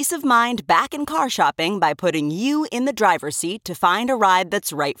putting peace of mind back in car shopping by putting you in the driver's seat to find a ride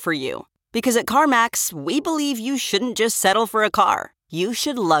that's right for you. Because at CarMax, we believe you shouldn't just settle for a car. You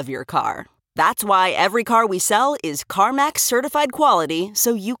should love your car. That's why every car we sell is CarMax certified quality,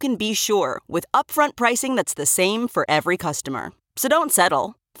 so you can be sure with upfront pricing that's the same for every customer. So don't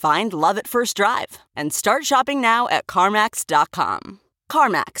settle. Find love at first drive and start shopping now at CarMax.com.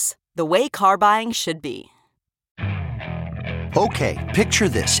 CarMax, the way car buying should be. Okay, picture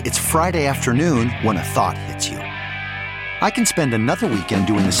this. It's Friday afternoon when a thought hits you. I can spend another weekend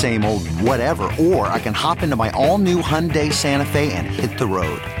doing the same old whatever, or I can hop into my all-new Hyundai Santa Fe and hit the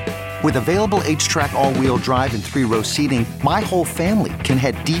road. With available H-Track all-wheel drive and 3-row seating, my whole family can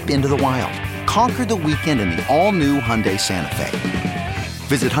head deep into the wild. Conquer the weekend in the all-new Hyundai Santa Fe.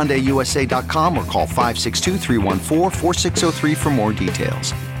 Visit HyundaiUSA.com or call 562-314-4603 for more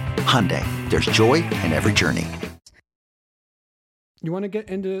details. Hyundai, there's joy in every journey. You want to get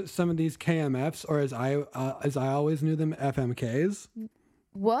into some of these KMFs, or as I always knew them, FMKs?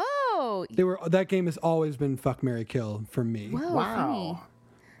 Whoa! That game has always been Fuck, Marry, Kill for me. Whoa, wow.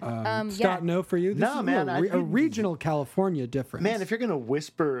 Scott, no for you? This No, is man, a regional California difference. Man, if you're going to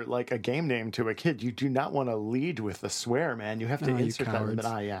whisper like a game name to a kid, you do not want to lead with the swear, man. You have to insert that in.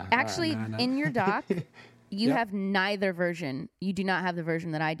 Yeah. Actually, no. in your doc, you have neither version. You do not have the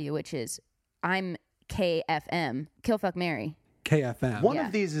version that I do, which is I'm KFM, Kill, Fuck, Marry. KFM. One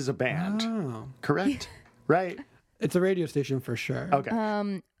of these is a band. Oh. Correct? Right? It's a radio station for sure. Okay.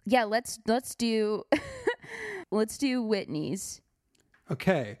 Yeah, let's do let's do Whitney's.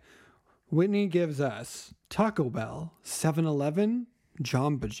 Okay. Whitney gives us Taco Bell, 7-Eleven,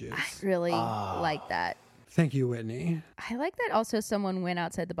 Jamba Juice. I really like that. Thank you, Whitney. I like that also someone went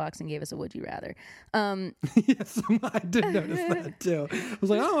outside the box and gave us a would you rather. Yes, I did notice that too. I was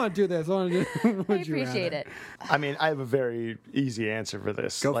like, I don't want to do this. I want to do would you rather. I appreciate it. I mean, I have a very easy answer for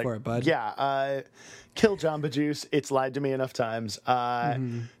this. Go for it, bud. Yeah. Kill Jamba Juice. It's lied to me enough times.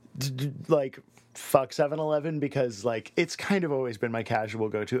 Fuck 7-Eleven because it's kind of always been my casual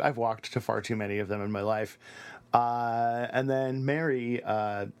go-to. I've walked to far too many of them in my life. And then marry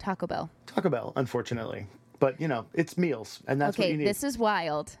Taco Bell. Taco Bell, unfortunately. But, it's meals, and that's what you need. Okay, this is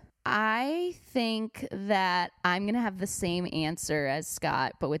wild. I think that I'm going to have the same answer as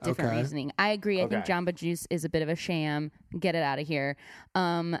Scott, but with different reasoning. I agree. I think Jamba Juice is a bit of a sham. Get it out of here.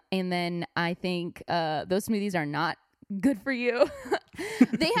 And then I think those smoothies are not good for you.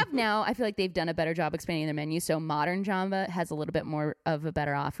 They have now, I feel like they've done a better job expanding their menu. So modern Jamba has a little bit more of a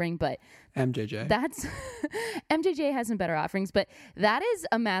better offering, but MJJ. MJJ has some better offerings, but that is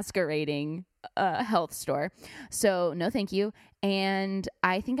a masquerading health store. So no, thank you. And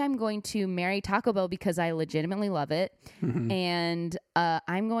I think I'm going to marry Taco Bell because I legitimately love it. Mm-hmm. And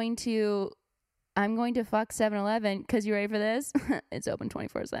I'm going to fuck 7-Eleven because you ready for this? It's open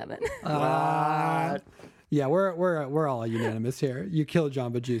 24/7. Yeah, we're all unanimous here. You kill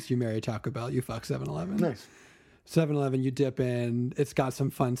Jamba Juice, you marry Taco Bell, you fuck 7-Eleven. Nice. 7-Eleven, you dip in. It's got some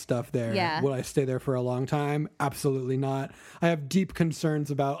fun stuff there. Yeah. Will I stay there for a long time? Absolutely not. I have deep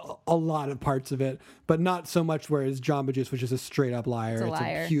concerns about a lot of parts of it, but not so much whereas Jamba Juice, which is a straight up liar. It's a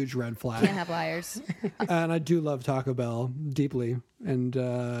liar. A huge red flag. Can't have liars. And I do love Taco Bell deeply and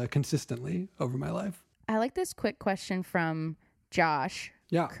consistently over my life. I like this quick question from Josh.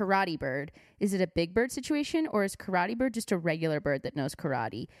 Yeah. Karate Bird. Is it a big bird situation, or is Karate Bird just a regular bird that knows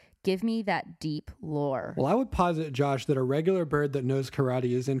karate? Give me that deep lore. Well, I would posit, Josh, that a regular bird that knows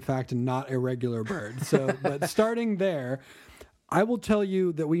karate is in fact not a regular bird. So, but starting there, I will tell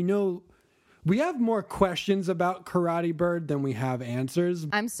you that we have more questions about Karate Bird than we have answers.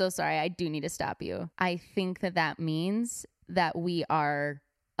 I'm so sorry. I do need to stop you. I think that means that we are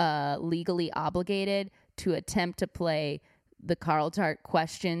legally obligated to attempt to play the Carl Tart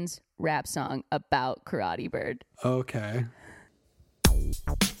Questions rap song about Karate Bird. Okay.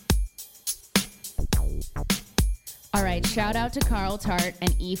 All right, shout out to Carl Tart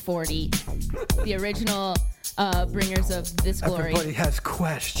and E40, the original bringers of this glory. Everybody has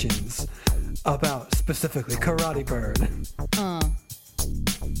questions about specifically Karate Bird.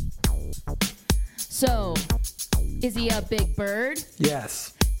 So, is he a big bird?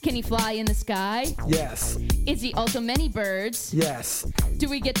 Yes. Can he fly in the sky? Yes. Is he also many birds? Yes. Do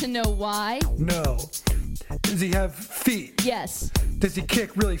we get to know why? No. Does he have feet? Yes. Does he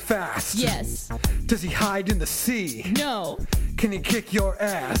kick really fast? Yes. Does he hide in the sea? No. Can he kick your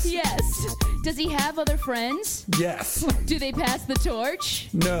ass? Yes. Does he have other friends? Yes. Do they pass the torch?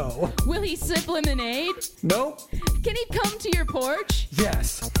 No. Will he sip lemonade? Nope. Can he come to your porch?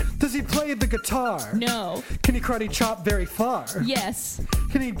 Yes. Does he play the guitar? No. Can he karate chop very far? Yes.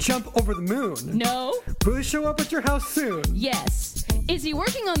 Can he jump over the moon? No. Will he show up at your house soon? Yes. Is he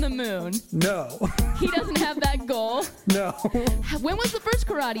working on the moon? No. He doesn't have that goal. No. When was the first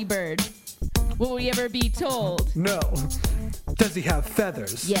Karate Bird? Will we ever be told? No. Does he have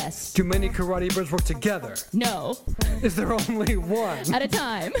feathers? Yes. Do many Karate Birds work together? No. Is there only one? At a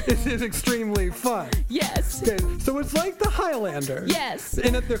time. Is it extremely fun? Yes. Okay, so it's like the Highlander. Yes.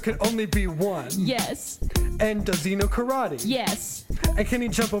 In it there can only be one. Yes. And does he know karate? Yes. And can he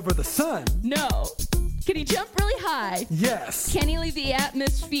jump over the sun? No. Can he jump really high? Yes. Can he leave the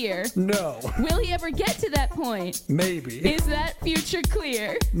atmosphere? No. Will he ever get to that point? Maybe. Is that future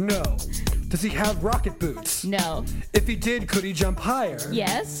clear? No. Does he have rocket boots? No. If he did, could he jump higher?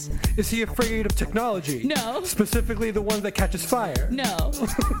 Yes. Is he afraid of technology? No. Specifically the one that catches fire? No.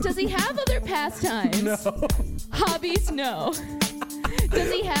 Does he have other pastimes? No. Hobbies? No.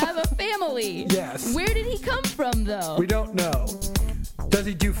 Does he have a family? Yes. Where did he come from, though? We don't know. Does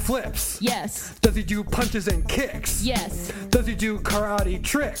he do flips? Yes. Does he do punches and kicks? Yes. Does he do karate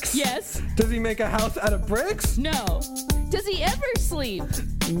tricks? Yes. Does he make a house out of bricks? No. Does he ever sleep?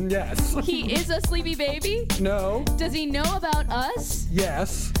 Yes. He is a sleepy baby? No. Does he know about us?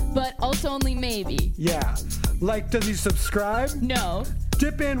 Yes. But also only maybe? Yeah. Like, does he subscribe? No.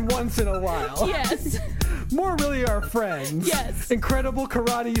 Dip in once in a while. Yes. More really our friends. Yes. Incredible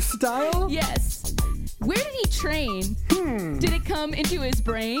karate style? Yes. Where did he train? Did it come into his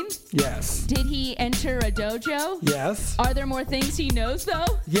brain? Yes. Did he enter a dojo? Yes. Are there more things he knows, though?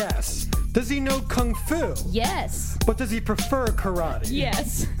 Yes. Does he know kung fu? Yes. But does he prefer karate?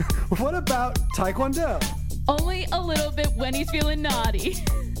 Yes. What about taekwondo? Only a little bit when he's feeling naughty.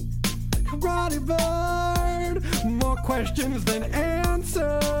 Karate Bird, more questions than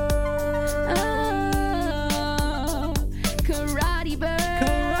answers. Oh, Karate Bird.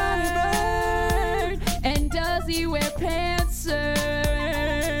 Karate Bird. And does he wear pants,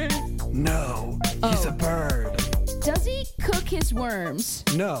 sir? No, he's a bird. Does he cook his worms?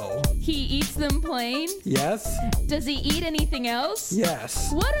 No. He eats them plain? Yes. Does he eat anything else?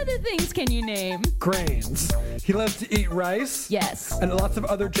 Yes. What other things can you name? Grains. He loves to eat rice. Yes. And lots of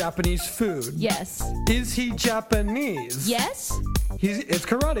other Japanese food. Yes. Is he Japanese? Yes? It's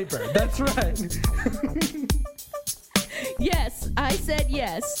Karate Bird. That's right. Yes, I said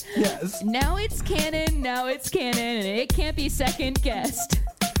yes. Yes. Now it's canon, and it can't be second guessed.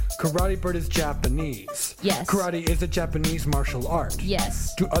 Karate Bird is Japanese. Yes. Karate is a Japanese martial art.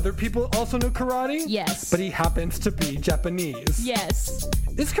 Yes. Do other people also know karate? Yes. But he happens to be Japanese. Yes.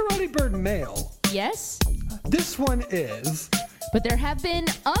 Is Karate Bird male? Yes. This one is. But there have been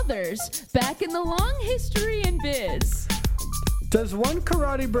others back in the long history in biz. Does one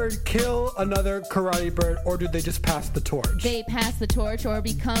Karate Bird kill another Karate Bird, or do they just pass the torch? They pass the torch or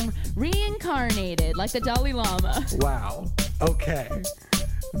become reincarnated like the Dalai Lama. Wow. Okay.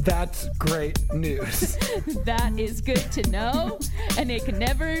 That's great news. That is good to know, and it can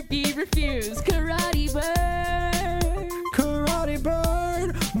never be refused. Karate Bird. Karate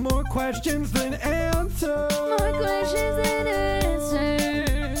Bird. More questions than answers. More questions than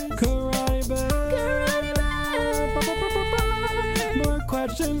answers. Karate Bird. Karate Bird. More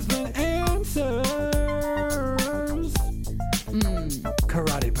questions than answers.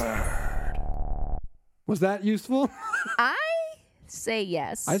 Karate Bird. Was that useful? I say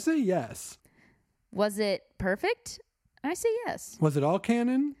yes. I say yes. Was it perfect? I say yes. Was it all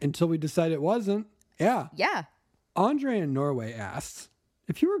canon until we decide it wasn't? Yeah. Yeah. Andre in Norway asks,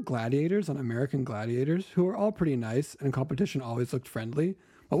 if you were gladiators on American Gladiators, who are all pretty nice and competition always looked friendly,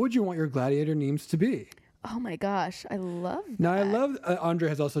 what would you want your gladiator names to be? Oh my gosh, I love that. Now, I love Andre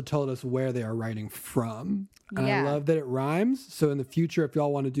has also told us where they are writing from. And Yeah. I love that it rhymes. So in the future, if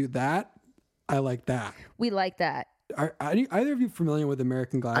y'all want to do that, I like that. We like that. Are either of you familiar with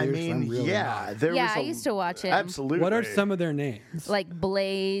American I Gladiators? mean, I'm really yeah, not. there Yeah, was I used to watch it. Absolutely. What are some of their names? Like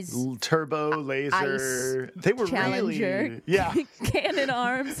Blaze, Turbo, Laser. They were Challenger, really, yeah. Cannon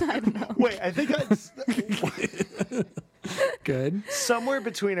Arms. I don't know. Wait, I think that's Good. somewhere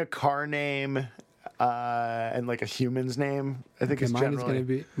between a car name and like a human's name. I think Okay, it's mine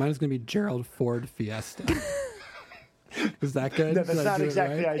generally. is gonna be Gerald Ford Fiesta. Is that good? No, that's Did I not do it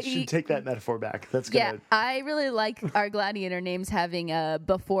exactly. right? I should take that metaphor back. That's Yeah, good. I really like our gladiator names having a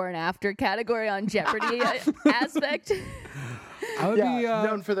before and after category on Jeopardy aspect. I would Yeah, be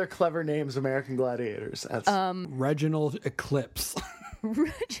known for their clever names, American Gladiators. That's Reginald Eclipse.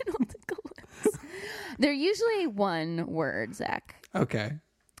 Reginald Eclipse. They're usually one word, Zach. Okay.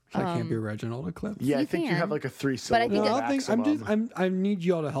 So I can't be Reginald Eclipse. yeah. I you think you can, have like a but I 3-syllable think No, I think maximum. I need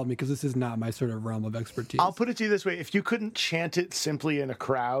y'all to help me because this is not my sort of realm of expertise. I'll put it to you this way: if you couldn't chant it simply in a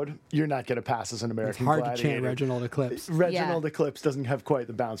crowd, you're not going to pass as an it's American hard Gladiator. to chant Reginald Eclipse. Reginald Yeah. Eclipse doesn't have quite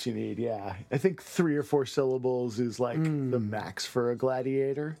the bounce you need. Yeah, I think 3 or 4 syllables is like the max for a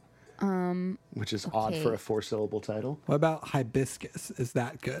gladiator. Which is odd okay. for a 4-syllable title. What about hibiscus? Is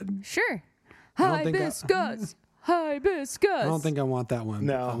that good? Sure. don't think Hibiscus. Hibiscus. I don't think I want that one.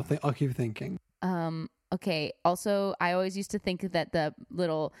 No. I'll keep thinking. Okay. Also, I always used to think that the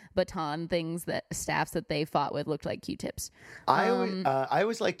little baton things, that staffs that they fought with, looked like Q-tips. I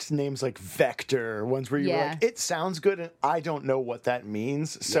always liked names like Vector, ones where you were Yeah. like, it sounds good, and I don't know what that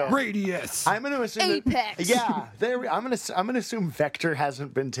means. So Radius. I'm going to assume Apex. Yeah, I'm going to assume Vector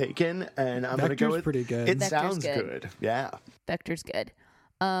hasn't been taken, and I'm going to go Vector's with pretty good. It Vector's sounds good. good. Yeah, Vector's good.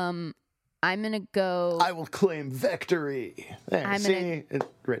 I'm gonna go. I will claim victory. There, I'm see, it's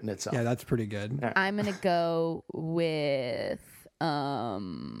written itself. Yeah, that's pretty good. I'm gonna go with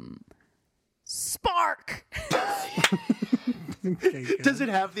Spark. Okay, good. Does it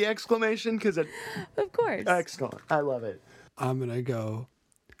have the exclamation? Because it Of course. excellent. I love it. I'm going to go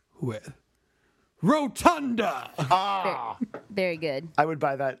with Rotunda. Very good. I would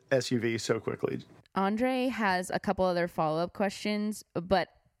buy that SUV so quickly. Andre has a couple other follow-up questions, but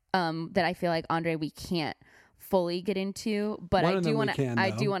that I feel like Andre we can't fully get into. But One I of do them we want to. can,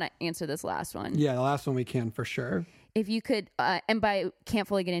 I though. do want to answer this last one. Yeah, the last one we can for sure. If you could, and by can't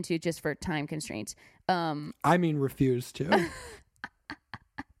fully get into just for time constraints. I mean, refuse to.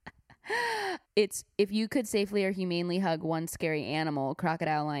 It's if you could safely or humanely hug one scary animal,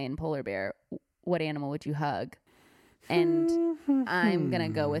 crocodile, lion, polar bear, what animal would you hug? And I'm going to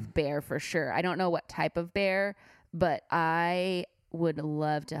go with bear for sure. I don't know what type of bear, but I would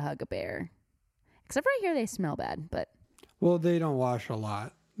love to hug a bear. Except for I hear they smell bad, but Well, they don't wash a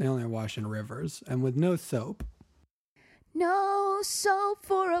lot. They only wash in rivers and with no soap. no soap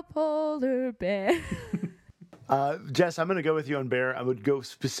for a polar bear. Jess, I'm going to go with you on bear. I would go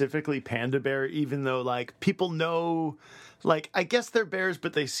specifically panda bear, even though, like, people know, like, I guess they're bears,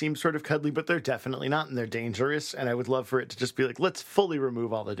 but they seem sort of cuddly, but they're definitely not, and they're dangerous. And I would love for it to just be like, let's fully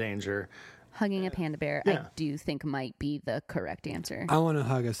remove all the danger. Hugging a panda bear, Yeah. I do think might be the correct answer. I want to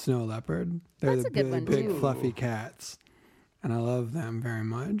hug a snow leopard. They're That's the a good really one, big, too. fluffy cats. And I love them very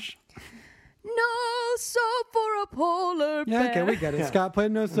much. No soap for a polar bear. Yeah, okay, we get it. Scott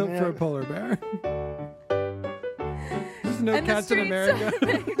played no soap for a polar bear. There's no And the cats in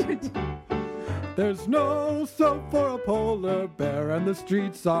streets America. There's no soap for a polar bear, and the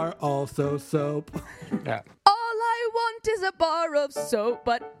streets are also soap. Yeah. All I want is a bar of soap,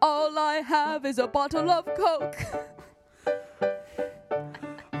 but all I have is a bottle of Coke.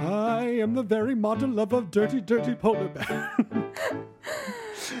 I am the very model of a dirty, dirty polar bear.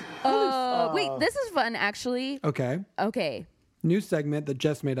 Wait, this is fun, actually. Okay. Okay. New segment that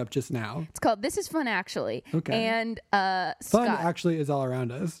Jess made up just now. It's called This Is Fun, Actually. Okay. And Fun Scott, actually is all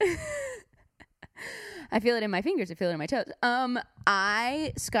around us. I feel it in my fingers. I feel it in my toes.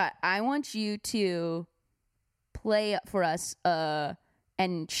 Scott, I want you to play for us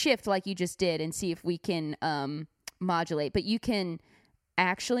and shift like you just did and see if we can modulate, but you can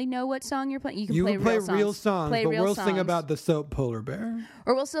actually know what song you're playing. You can You play, can play real songs, but real we'll sing songs. about the soap polar bear.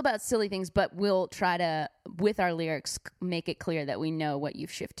 Or we'll sing about silly things, but we'll try to, with our lyrics, make it clear that we know what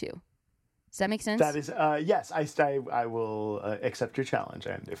you've shifted to. Does that make sense? That is, yes. I will accept your challenge,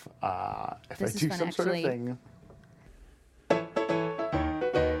 and if I This is do fun, some sort of actually. thing.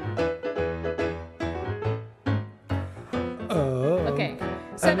 Okay.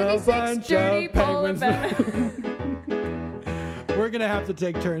 And a 76 bunch dirty of polar penguins. bears. We're gonna have to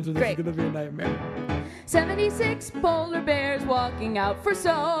take turns, or this Great. is gonna be a nightmare. 76 polar bears walking out for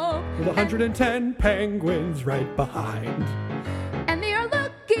soap. With 110 penguins right behind. And they are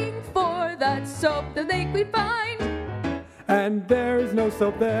looking for that soap that they could find. And there's no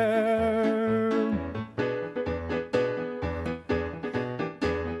soap there.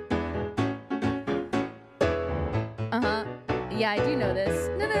 Uh-huh. Yeah, I do know this.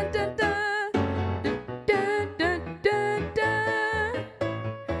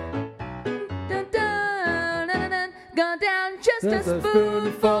 Gone down just a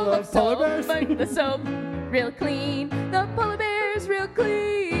spoonful of polar soap. bears. But the soap real clean. The polar bear's real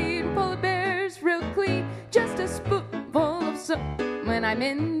clean. Polar bear's real clean. Just a spoonful of soap. When I'm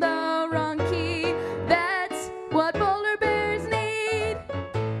in the wrong key, that's what polar bears need.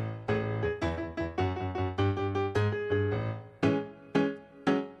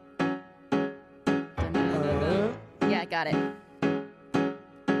 Yeah, got it.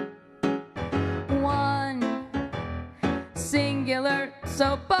 One singular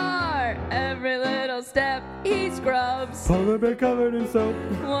soap bar. Every little step he scrubs. Polar bear covered in soap.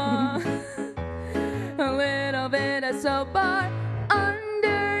 One a little bit of soap bar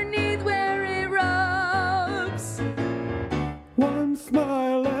underneath where it rubs. One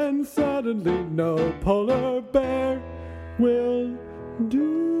smile and suddenly no polar bear will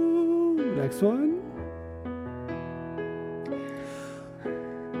do. Next one.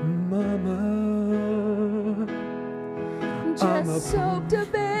 Mama, I'm a Just soaped a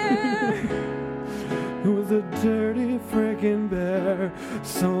bear. who was a dirty freaking bear.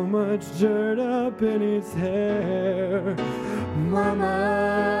 So much dirt up in his hair.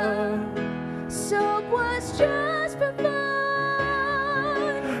 Mama, Soap was just for fun.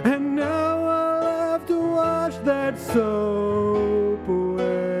 and now I'll have to wash that soap away.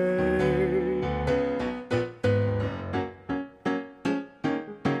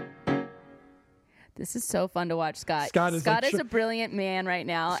 This is so fun to watch, Scott. Scott is like a brilliant man right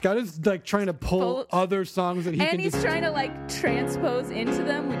now. Scott is like trying to pull Full- other songs that he And can he's just trying to like transpose into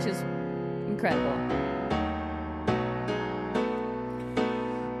them, which is incredible.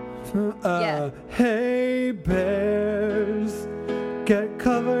 Yeah. Hey bears, get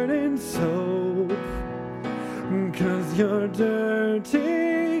covered in soap, 'cause you're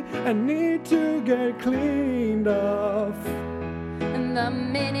dirty and need to get cleaned off. And the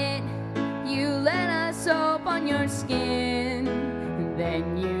minute you let a soap on your skin,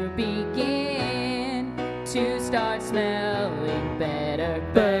 then you begin to start smelling better,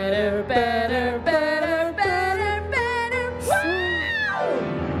 better, better, better, better, better. Wow!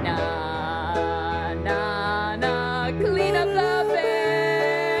 Nah, nah, nah. Clean up the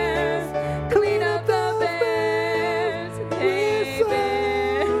bears. Clean up the bears. Hey,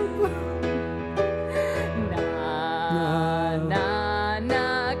 bears. Nah, nah,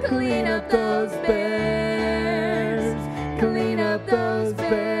 nah. Clean up those bears. Clean up those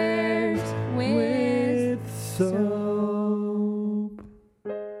bears with soap.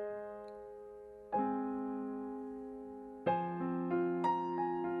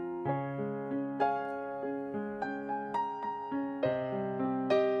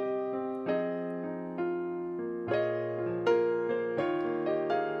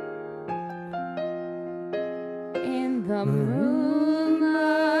 in the moonlight.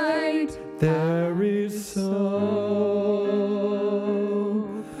 There is soap.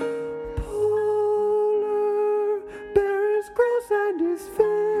 Polar bear is gross and is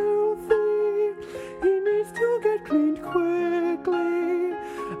filthy. He needs to get cleaned quickly,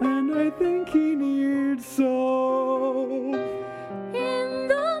 and I think he needs soap. In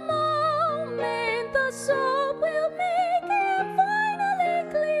the moment, the soap will make him finally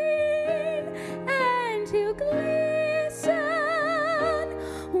clean, and he'll glisten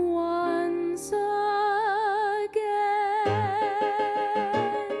once again.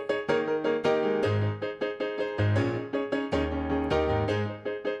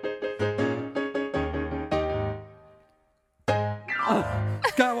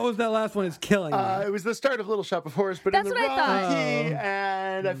 Scott, what was that last one? It's killing me. It was the start of Little Shop of Horrors, but That's in the what I wrong thought. key,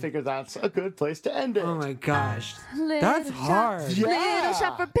 and I figured that's a good place to end it. Oh my gosh. Little That's shop- hard. Yeah. Little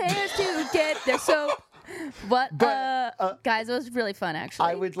shop prepares to get their soap. But guys, it was really fun, actually.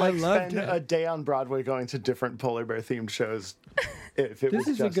 I would spend a day on Broadway going to different polar bear themed shows if it was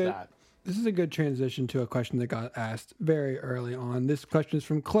just that. This is a good transition to a question that got asked very early on. This question is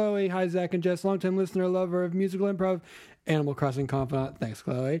from Chloe. Hi, Zach and Jess, longtime listener, lover of musical improv, Animal Crossing confidant. Thanks,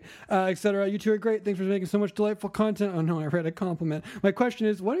 Chloe. Etc. You two are great. Thanks for making so much delightful content. Oh, no, I read a compliment. My question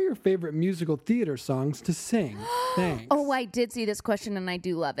is, what are your favorite musical theater songs to sing? Thanks. Oh, I did see this question, and I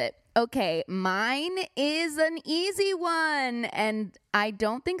do love it. Okay, mine is an easy one, and I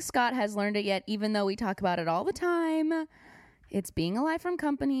don't think Scott has learned it yet, even though we talk about it all the time. It's Being Alive from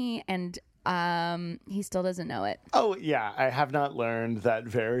Company, and he still doesn't know it. Oh, yeah. I have not learned that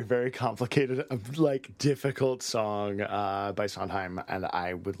very, very complicated, difficult song by Sondheim, and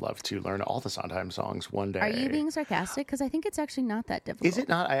I would love to learn all the Sondheim songs one day. Are you being sarcastic? Because I think it's actually not that difficult. Is it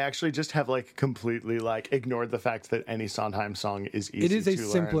not? I actually just have completely ignored the fact that any Sondheim song is easy to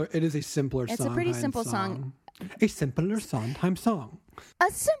learn. It is a simpler song. It's a pretty simple song. A simpler Sondheim song.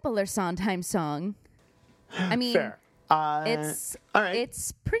 A simpler Sondheim song. I mean... Fair. It's all right.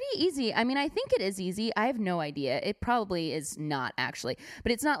 It's pretty easy. I mean, I think it is easy. I have no idea. It probably is not, actually.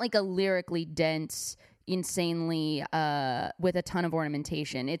 But it's not like a lyrically dense, insanely, with a ton of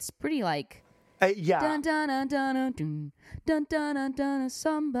ornamentation. It's pretty yeah. Dun dun dun dun dun dun dun dun dun.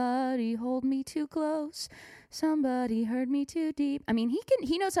 Somebody hold me too close. Somebody heard me too deep. I mean,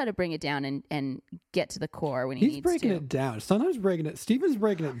 he knows how to bring it down and get to the core when he needs to. He's breaking it down. Sometimes Steven's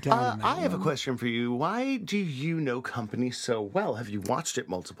breaking it down. I have a question for you. Why do you know Company so well? Have you watched it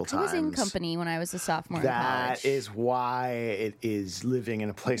multiple times? I was in Company when I was a sophomore in college. That is why it is living in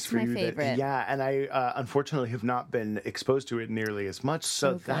a place for my you. favorite. And I unfortunately have not been exposed to it nearly as much.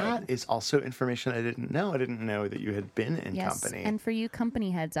 So that is also information I didn't know. I didn't know that you had been in Company. And for you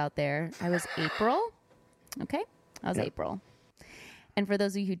Company heads out there, I was April. Okay, I was April. And for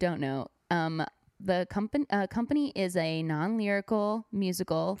those of you who don't know, the Company is a non-lyrical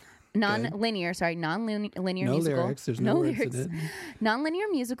musical, non-linear No musical. Lyrics. There's no words lyrics. in it. Non-linear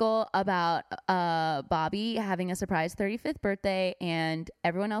musical about Bobby having a surprise 35th birthday, and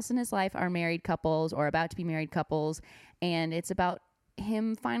everyone else in his life are married couples or about to be married couples, and it's about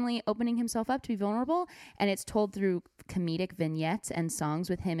him finally opening himself up to be vulnerable, and it's told through comedic vignettes and songs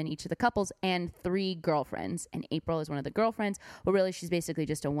with him and each of the couples and 3 girlfriends, and April is one of the girlfriends. Well, really, she's basically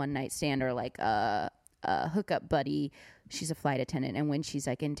just a one-night stand or a hookup buddy. She's a flight attendant, and when she's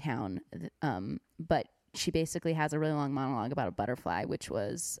in town, but she basically has a really long monologue about a butterfly, which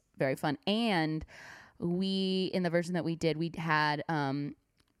was very fun. And in the version that we did, we had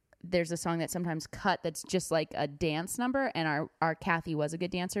there's a song that's sometimes cut that's just like a dance number, and our Kathy was a good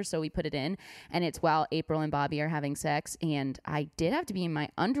dancer, so we put it in, and it's while April and Bobby are having sex, and I did have to be in my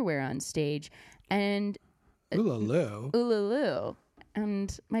underwear on stage, and ooh-la-loo.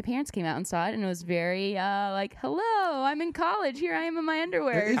 And my parents came out and saw it, and it was very hello, I'm in college. Here I am in my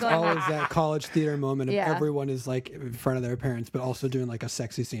underwear. It's always that college theater moment of everyone is in front of their parents, but also doing a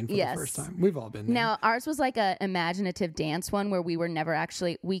sexy scene for the first time. We've all been there. Now, ours was a imaginative dance one where we were never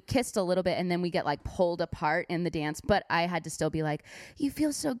we kissed a little bit, and then we get pulled apart in the dance, but I had to still be you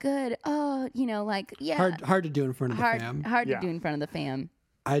feel so good. Oh, yeah. Hard to do in front of the fam. Hard to do in front of the fam.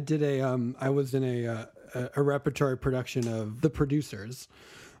 I did I was in a repertory production of The Producers.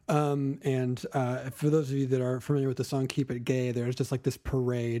 And for those of you that are familiar with the song Keep It Gay, there's just this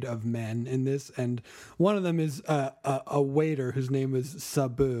parade of men in this. And one of them is a waiter whose name was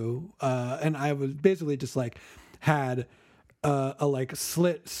Sabu. And I was basically just had a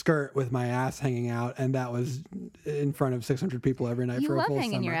slit skirt with my ass hanging out, and that was in front of 600 people every night for a full summer. You love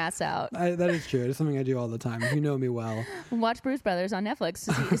hanging your ass out. That is true. It's something I do all the time. You know me well. Watch Bruce Brothers on Netflix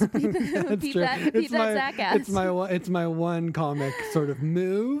to see peep that Zach ass. It's my one comic sort of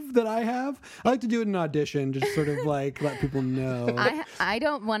move that I have. I like to do it in an audition, just sort of let people know. I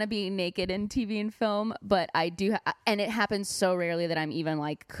don't want to be naked in TV and film, but I do, and it happens so rarely that I'm even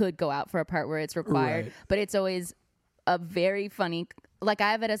could go out for a part where it's required. Right. But it's always a very funny, I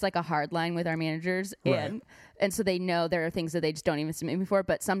have it as a hard line with our managers, and so they know there are things that they just don't even submit me for.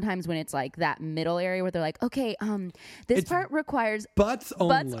 But sometimes when it's that middle area where they're okay, this part requires butts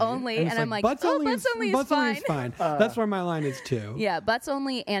only, and I'm butts only is fine. That's where my line is too. Yeah, butts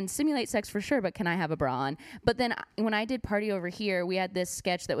only and simulate sex for sure, but can I have a bra on? But then when I did Party Over Here, we had this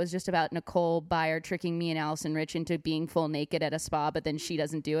sketch that was just about Nicole Byer tricking me and Allison Rich into being full naked at a spa, but then she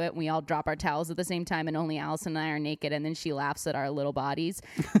doesn't do it, and we all drop our towels at the same time, and only Allison and I are naked, and then she laughs at our little bodies,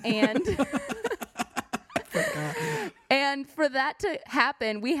 and and for that to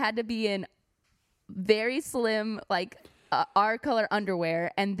happen, we had to be in very slim our color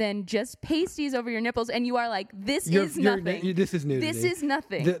underwear and then just pasties over your nipples, and you are like, this is nothing. This is nudity. This is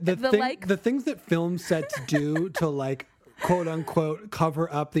nothing. The things that film sets do to like quote unquote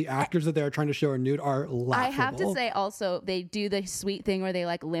cover up the actors that they're trying to show are nude are laughable. I have to say also they do the sweet thing where they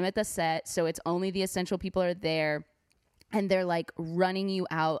like limit the set so it's only the essential people are there. And they're like running you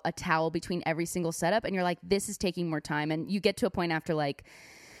out a towel between every single setup. And you're like, this is taking more time. And you get to a point after like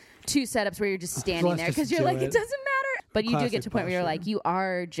 2 setups where you're just standing there because you're like, it doesn't matter. But you do get to a point where you're like, you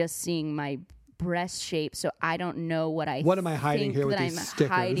are just seeing my breast shape. So I don't know what am I hiding here with these stickers?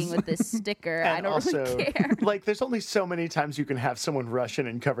 Hiding with this sticker. I don't also, really care. Like, there's only so many times you can have someone rush in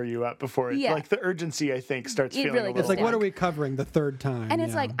and cover you up before like the urgency, I think, starts feeling really a little. It's like, what are we covering the third time? And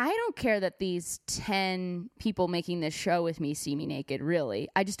it's like, I don't care that these 10 people making this show with me see me naked, really.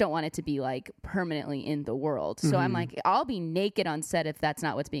 I just don't want it to be like permanently in the world. So I'm like, I'll be naked on set if that's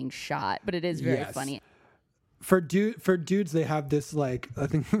not what's being shot. But it is very funny. For dudes, they have this like I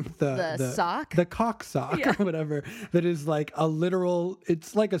think the sock, the cock sock or whatever that is like a literal.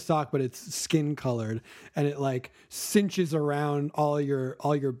 It's like a sock, but it's skin colored, and it like cinches around all your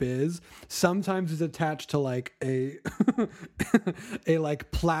biz. Sometimes it's attached to like a a like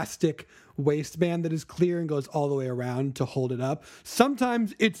plastic waistband that is clear and goes all the way around to hold it up.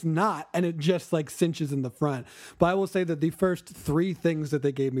 Sometimes it's not, and it just like cinches in the front. But I will say that the first 3 things that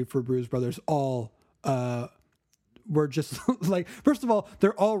they gave me for Bruise Brothers all. Were just like, first of all,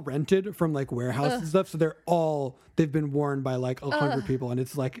 they're all rented from like warehouses and stuff, so they've been worn by like 100 people, and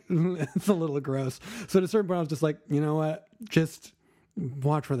it's like it's a little gross. So at a certain point, I was just like, you know what, just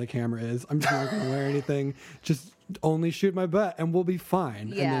watch where the camera is. I'm just not gonna wear anything. Just only shoot my butt, and we'll be fine.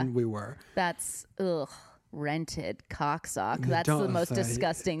 Yeah. And then we were. That's rented cock sock. That's the most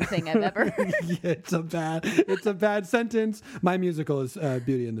disgusting thing I've ever heard. It's a bad sentence. My musical is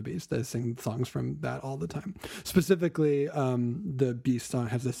Beauty and the Beast. I sing songs from that all the time. Specifically, the Beast song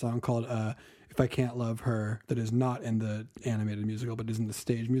has this song called If I Can't Love Her that is not in the animated musical but is in the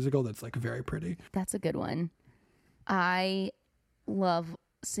stage musical that's like very pretty. That's a good one. I love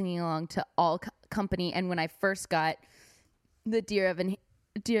singing along to All Company, and when I first got the Dear Evan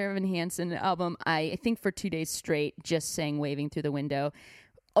Hansen album, I think for 2 days straight just sang Waving Through the Window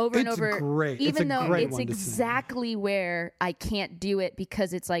over and over. Great. Even though it's one exactly where I can't do it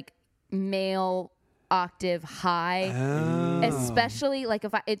because it's like male octave high. Oh. Especially like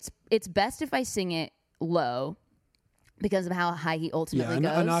if it's best if I sing it low because of how high he ultimately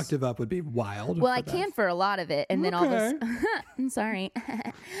goes. An octave up would be wild. Well, I can for a lot of it, and then all this. I'm sorry,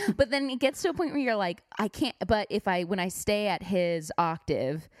 but then it gets to a point where you're like, I can't. But when I stay at his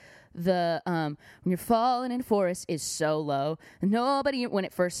octave, the when you're falling in a forest is so low. Nobody when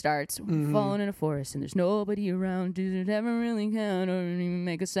it first starts, falling in a forest and there's nobody around. Does it ever really count or even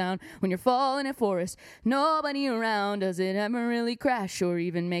make a sound? When you're falling in a forest, nobody around. Does it ever really crash or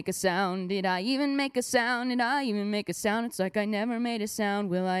even make a sound? Did I even make a sound? Did I even make a sound? It's like I never made a sound.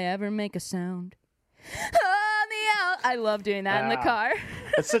 Will I ever make a sound? I love doing that in the car.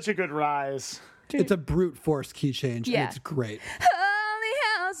 It's such a good rise. It's a brute force key change, and it's great.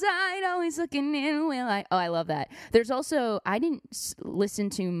 Outside, always looking in. Will I? Oh, I love that. There's also I didn't listen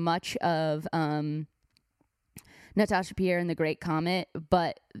to much of Natasha Pierre and the Great Comet,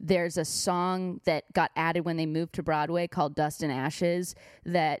 but there's a song that got added when they moved to Broadway called "Dust and Ashes"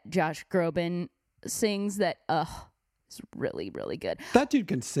 that Josh Groban sings. That it's really, really good. That dude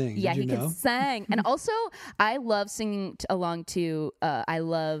can sing. Yeah, Did you know? can sing, and also I love singing along to. I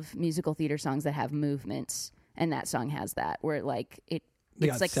love musical theater songs that have movements, and that song has that where like it. They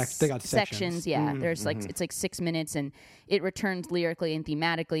It's got like they got sections. Yeah. There's like it's like 6 minutes, and it returns lyrically and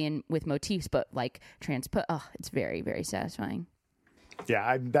thematically and with motifs, but like it's very, very satisfying.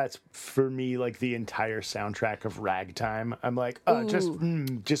 Yeah, that's for me like the entire soundtrack of Ragtime. I'm like,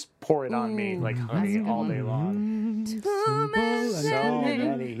 just pour it on me, like honey, all day long. So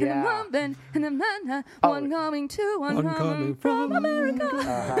many, yeah. One coming to, one coming from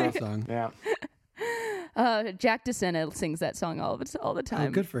America. Song. Yeah. Jack DeSena sings that song all the time.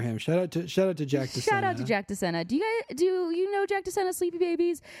 Oh, good for him. Shout out to Jack DeSena. Shout out to Jack DeSena. Do you know Jack DeSena, Sleepy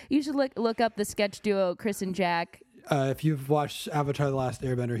Babies? You should look up the sketch duo Chris and Jack. If you've watched Avatar: The Last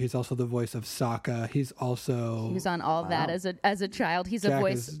Airbender, he's also the voice of Sokka. He was on all that as a child. He's a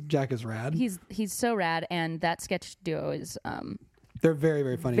voice. Jack is rad. He's so rad, and that sketch duo is they're very,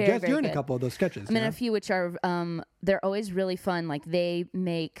 very funny. Jess, you're in a couple of those sketches. I'm in a few, which are they're always really fun. Like they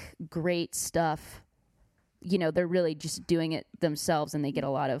make great stuff. You know, they're really just doing it themselves, and they get a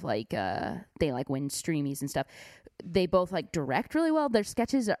lot of like they like win streamies and stuff. They both like direct really well.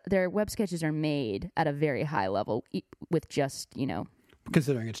 Their web sketches are made at a very high level with just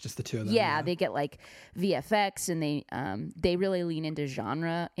Considering it's just the two of them. Yeah, they get like VFX, and they really lean into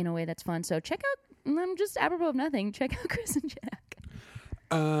genre in a way that's fun. So check out, just apropos of nothing, check out Chris and Jack.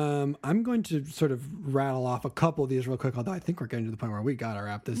 I'm going to sort of rattle off a couple of these real quick, although I think we're getting to the point where we got to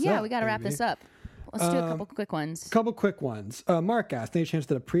wrap this up. Yeah, we got to wrap this up. Let's do a couple quick ones. Mark asked, any chance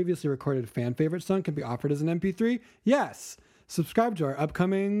that a previously recorded fan favorite song can be offered as an MP3? Yes. Subscribe to our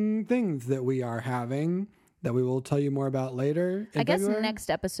upcoming things that we are having that we will tell you more about later. I guess next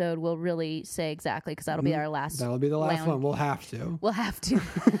episode we'll really say exactly, because that'll be our last. That'll be the last one. We'll have to.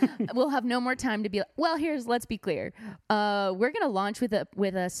 We'll have no more time to be. Well, let's be clear. We're gonna launch with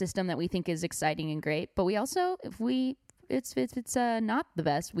a system that we think is exciting and great, but we also, if it's not the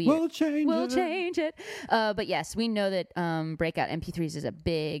best, we'll change it. But yes, we know that breakout MP3s is a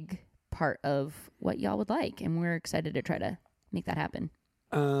big part of what y'all would like, and we're excited to try to make that happen.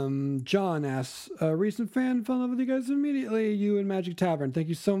 John asks, a recent fan fell in love with you guys immediately, you and Magic Tavern. Thank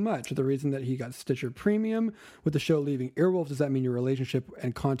you so much. The reason that he got Stitcher Premium, with the show leaving Earwolf, does that mean your relationship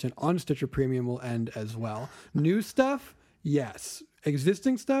and content on Stitcher Premium will end as well? New stuff? Yes.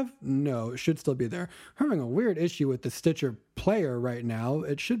 Existing stuff? No, it should still be there. Having a weird issue with the Stitcher Player right now.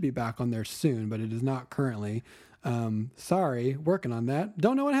 It should be back on there soon, but it is not currently. Sorry, working on that.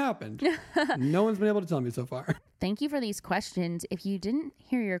 Don't know what happened. No one's been able to tell me so far. Thank you for these questions. If you didn't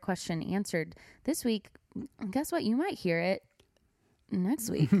hear your question answered this week, guess what? You might hear it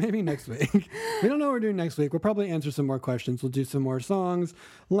next week. Maybe next week. We don't know what we're doing next week. We'll probably answer some more questions. We'll do some more songs.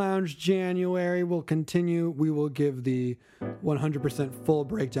 Lounge January will continue. We will give the 100% full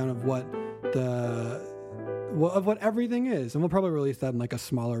breakdown of what everything is, and we'll probably release that in like a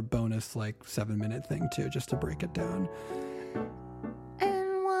smaller bonus, like 7-minute thing too, just to break it down.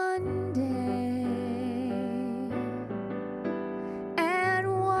 And one day,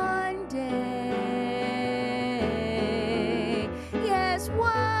 yes,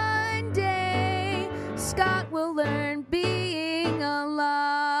 one day, Scott will learn being alive.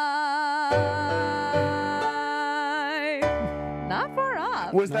 Not far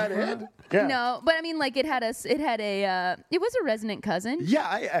off. Was that it? Yeah. No, but I mean, like it was a resonant cousin. Yeah,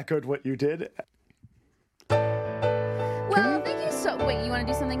 I echoed what you did. Well, thank you so. Wait, you want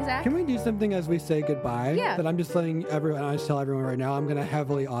to do something, Zach? Can we do something as we say goodbye? Yeah. That I'm just letting everyone. I just tell everyone right now. I'm going to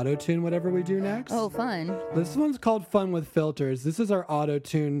heavily auto tune whatever we do next. Oh, fun! This one's called "Fun with Filters." This is our auto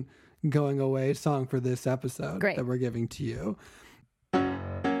tune going away song for this episode. Great. That we're giving to you.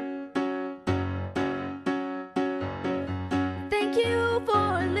 Thank you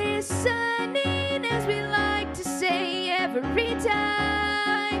for listening, as we like to say every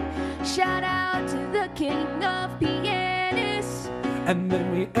time. Shout out to the king of pianists. And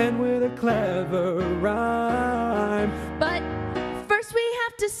then we end with a clever rhyme. But first we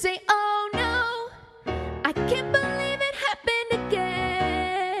have to say, oh no, I can't believe it happened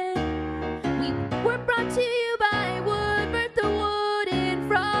again. We were brought to you by Woodbird the Wooden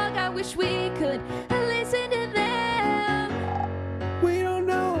Frog. I wish we could listen to them. We don't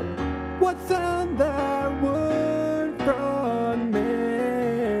know what sound that wood frog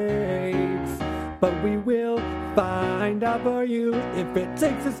makes, but we will find out for you if it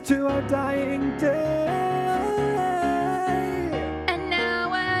takes us to our dying day. And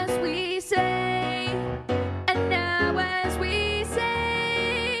now as we say, and now as we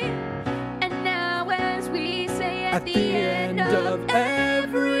say, and now as we say, at the end of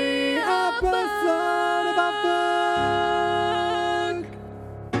every episode of our book,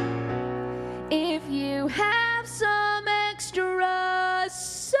 if you have some extra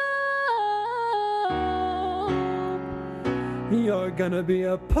soap, you're gonna be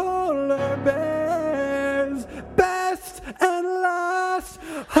a polar bear's best and last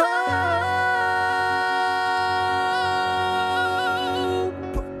hope.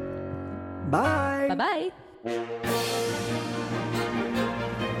 Bye. bye-bye.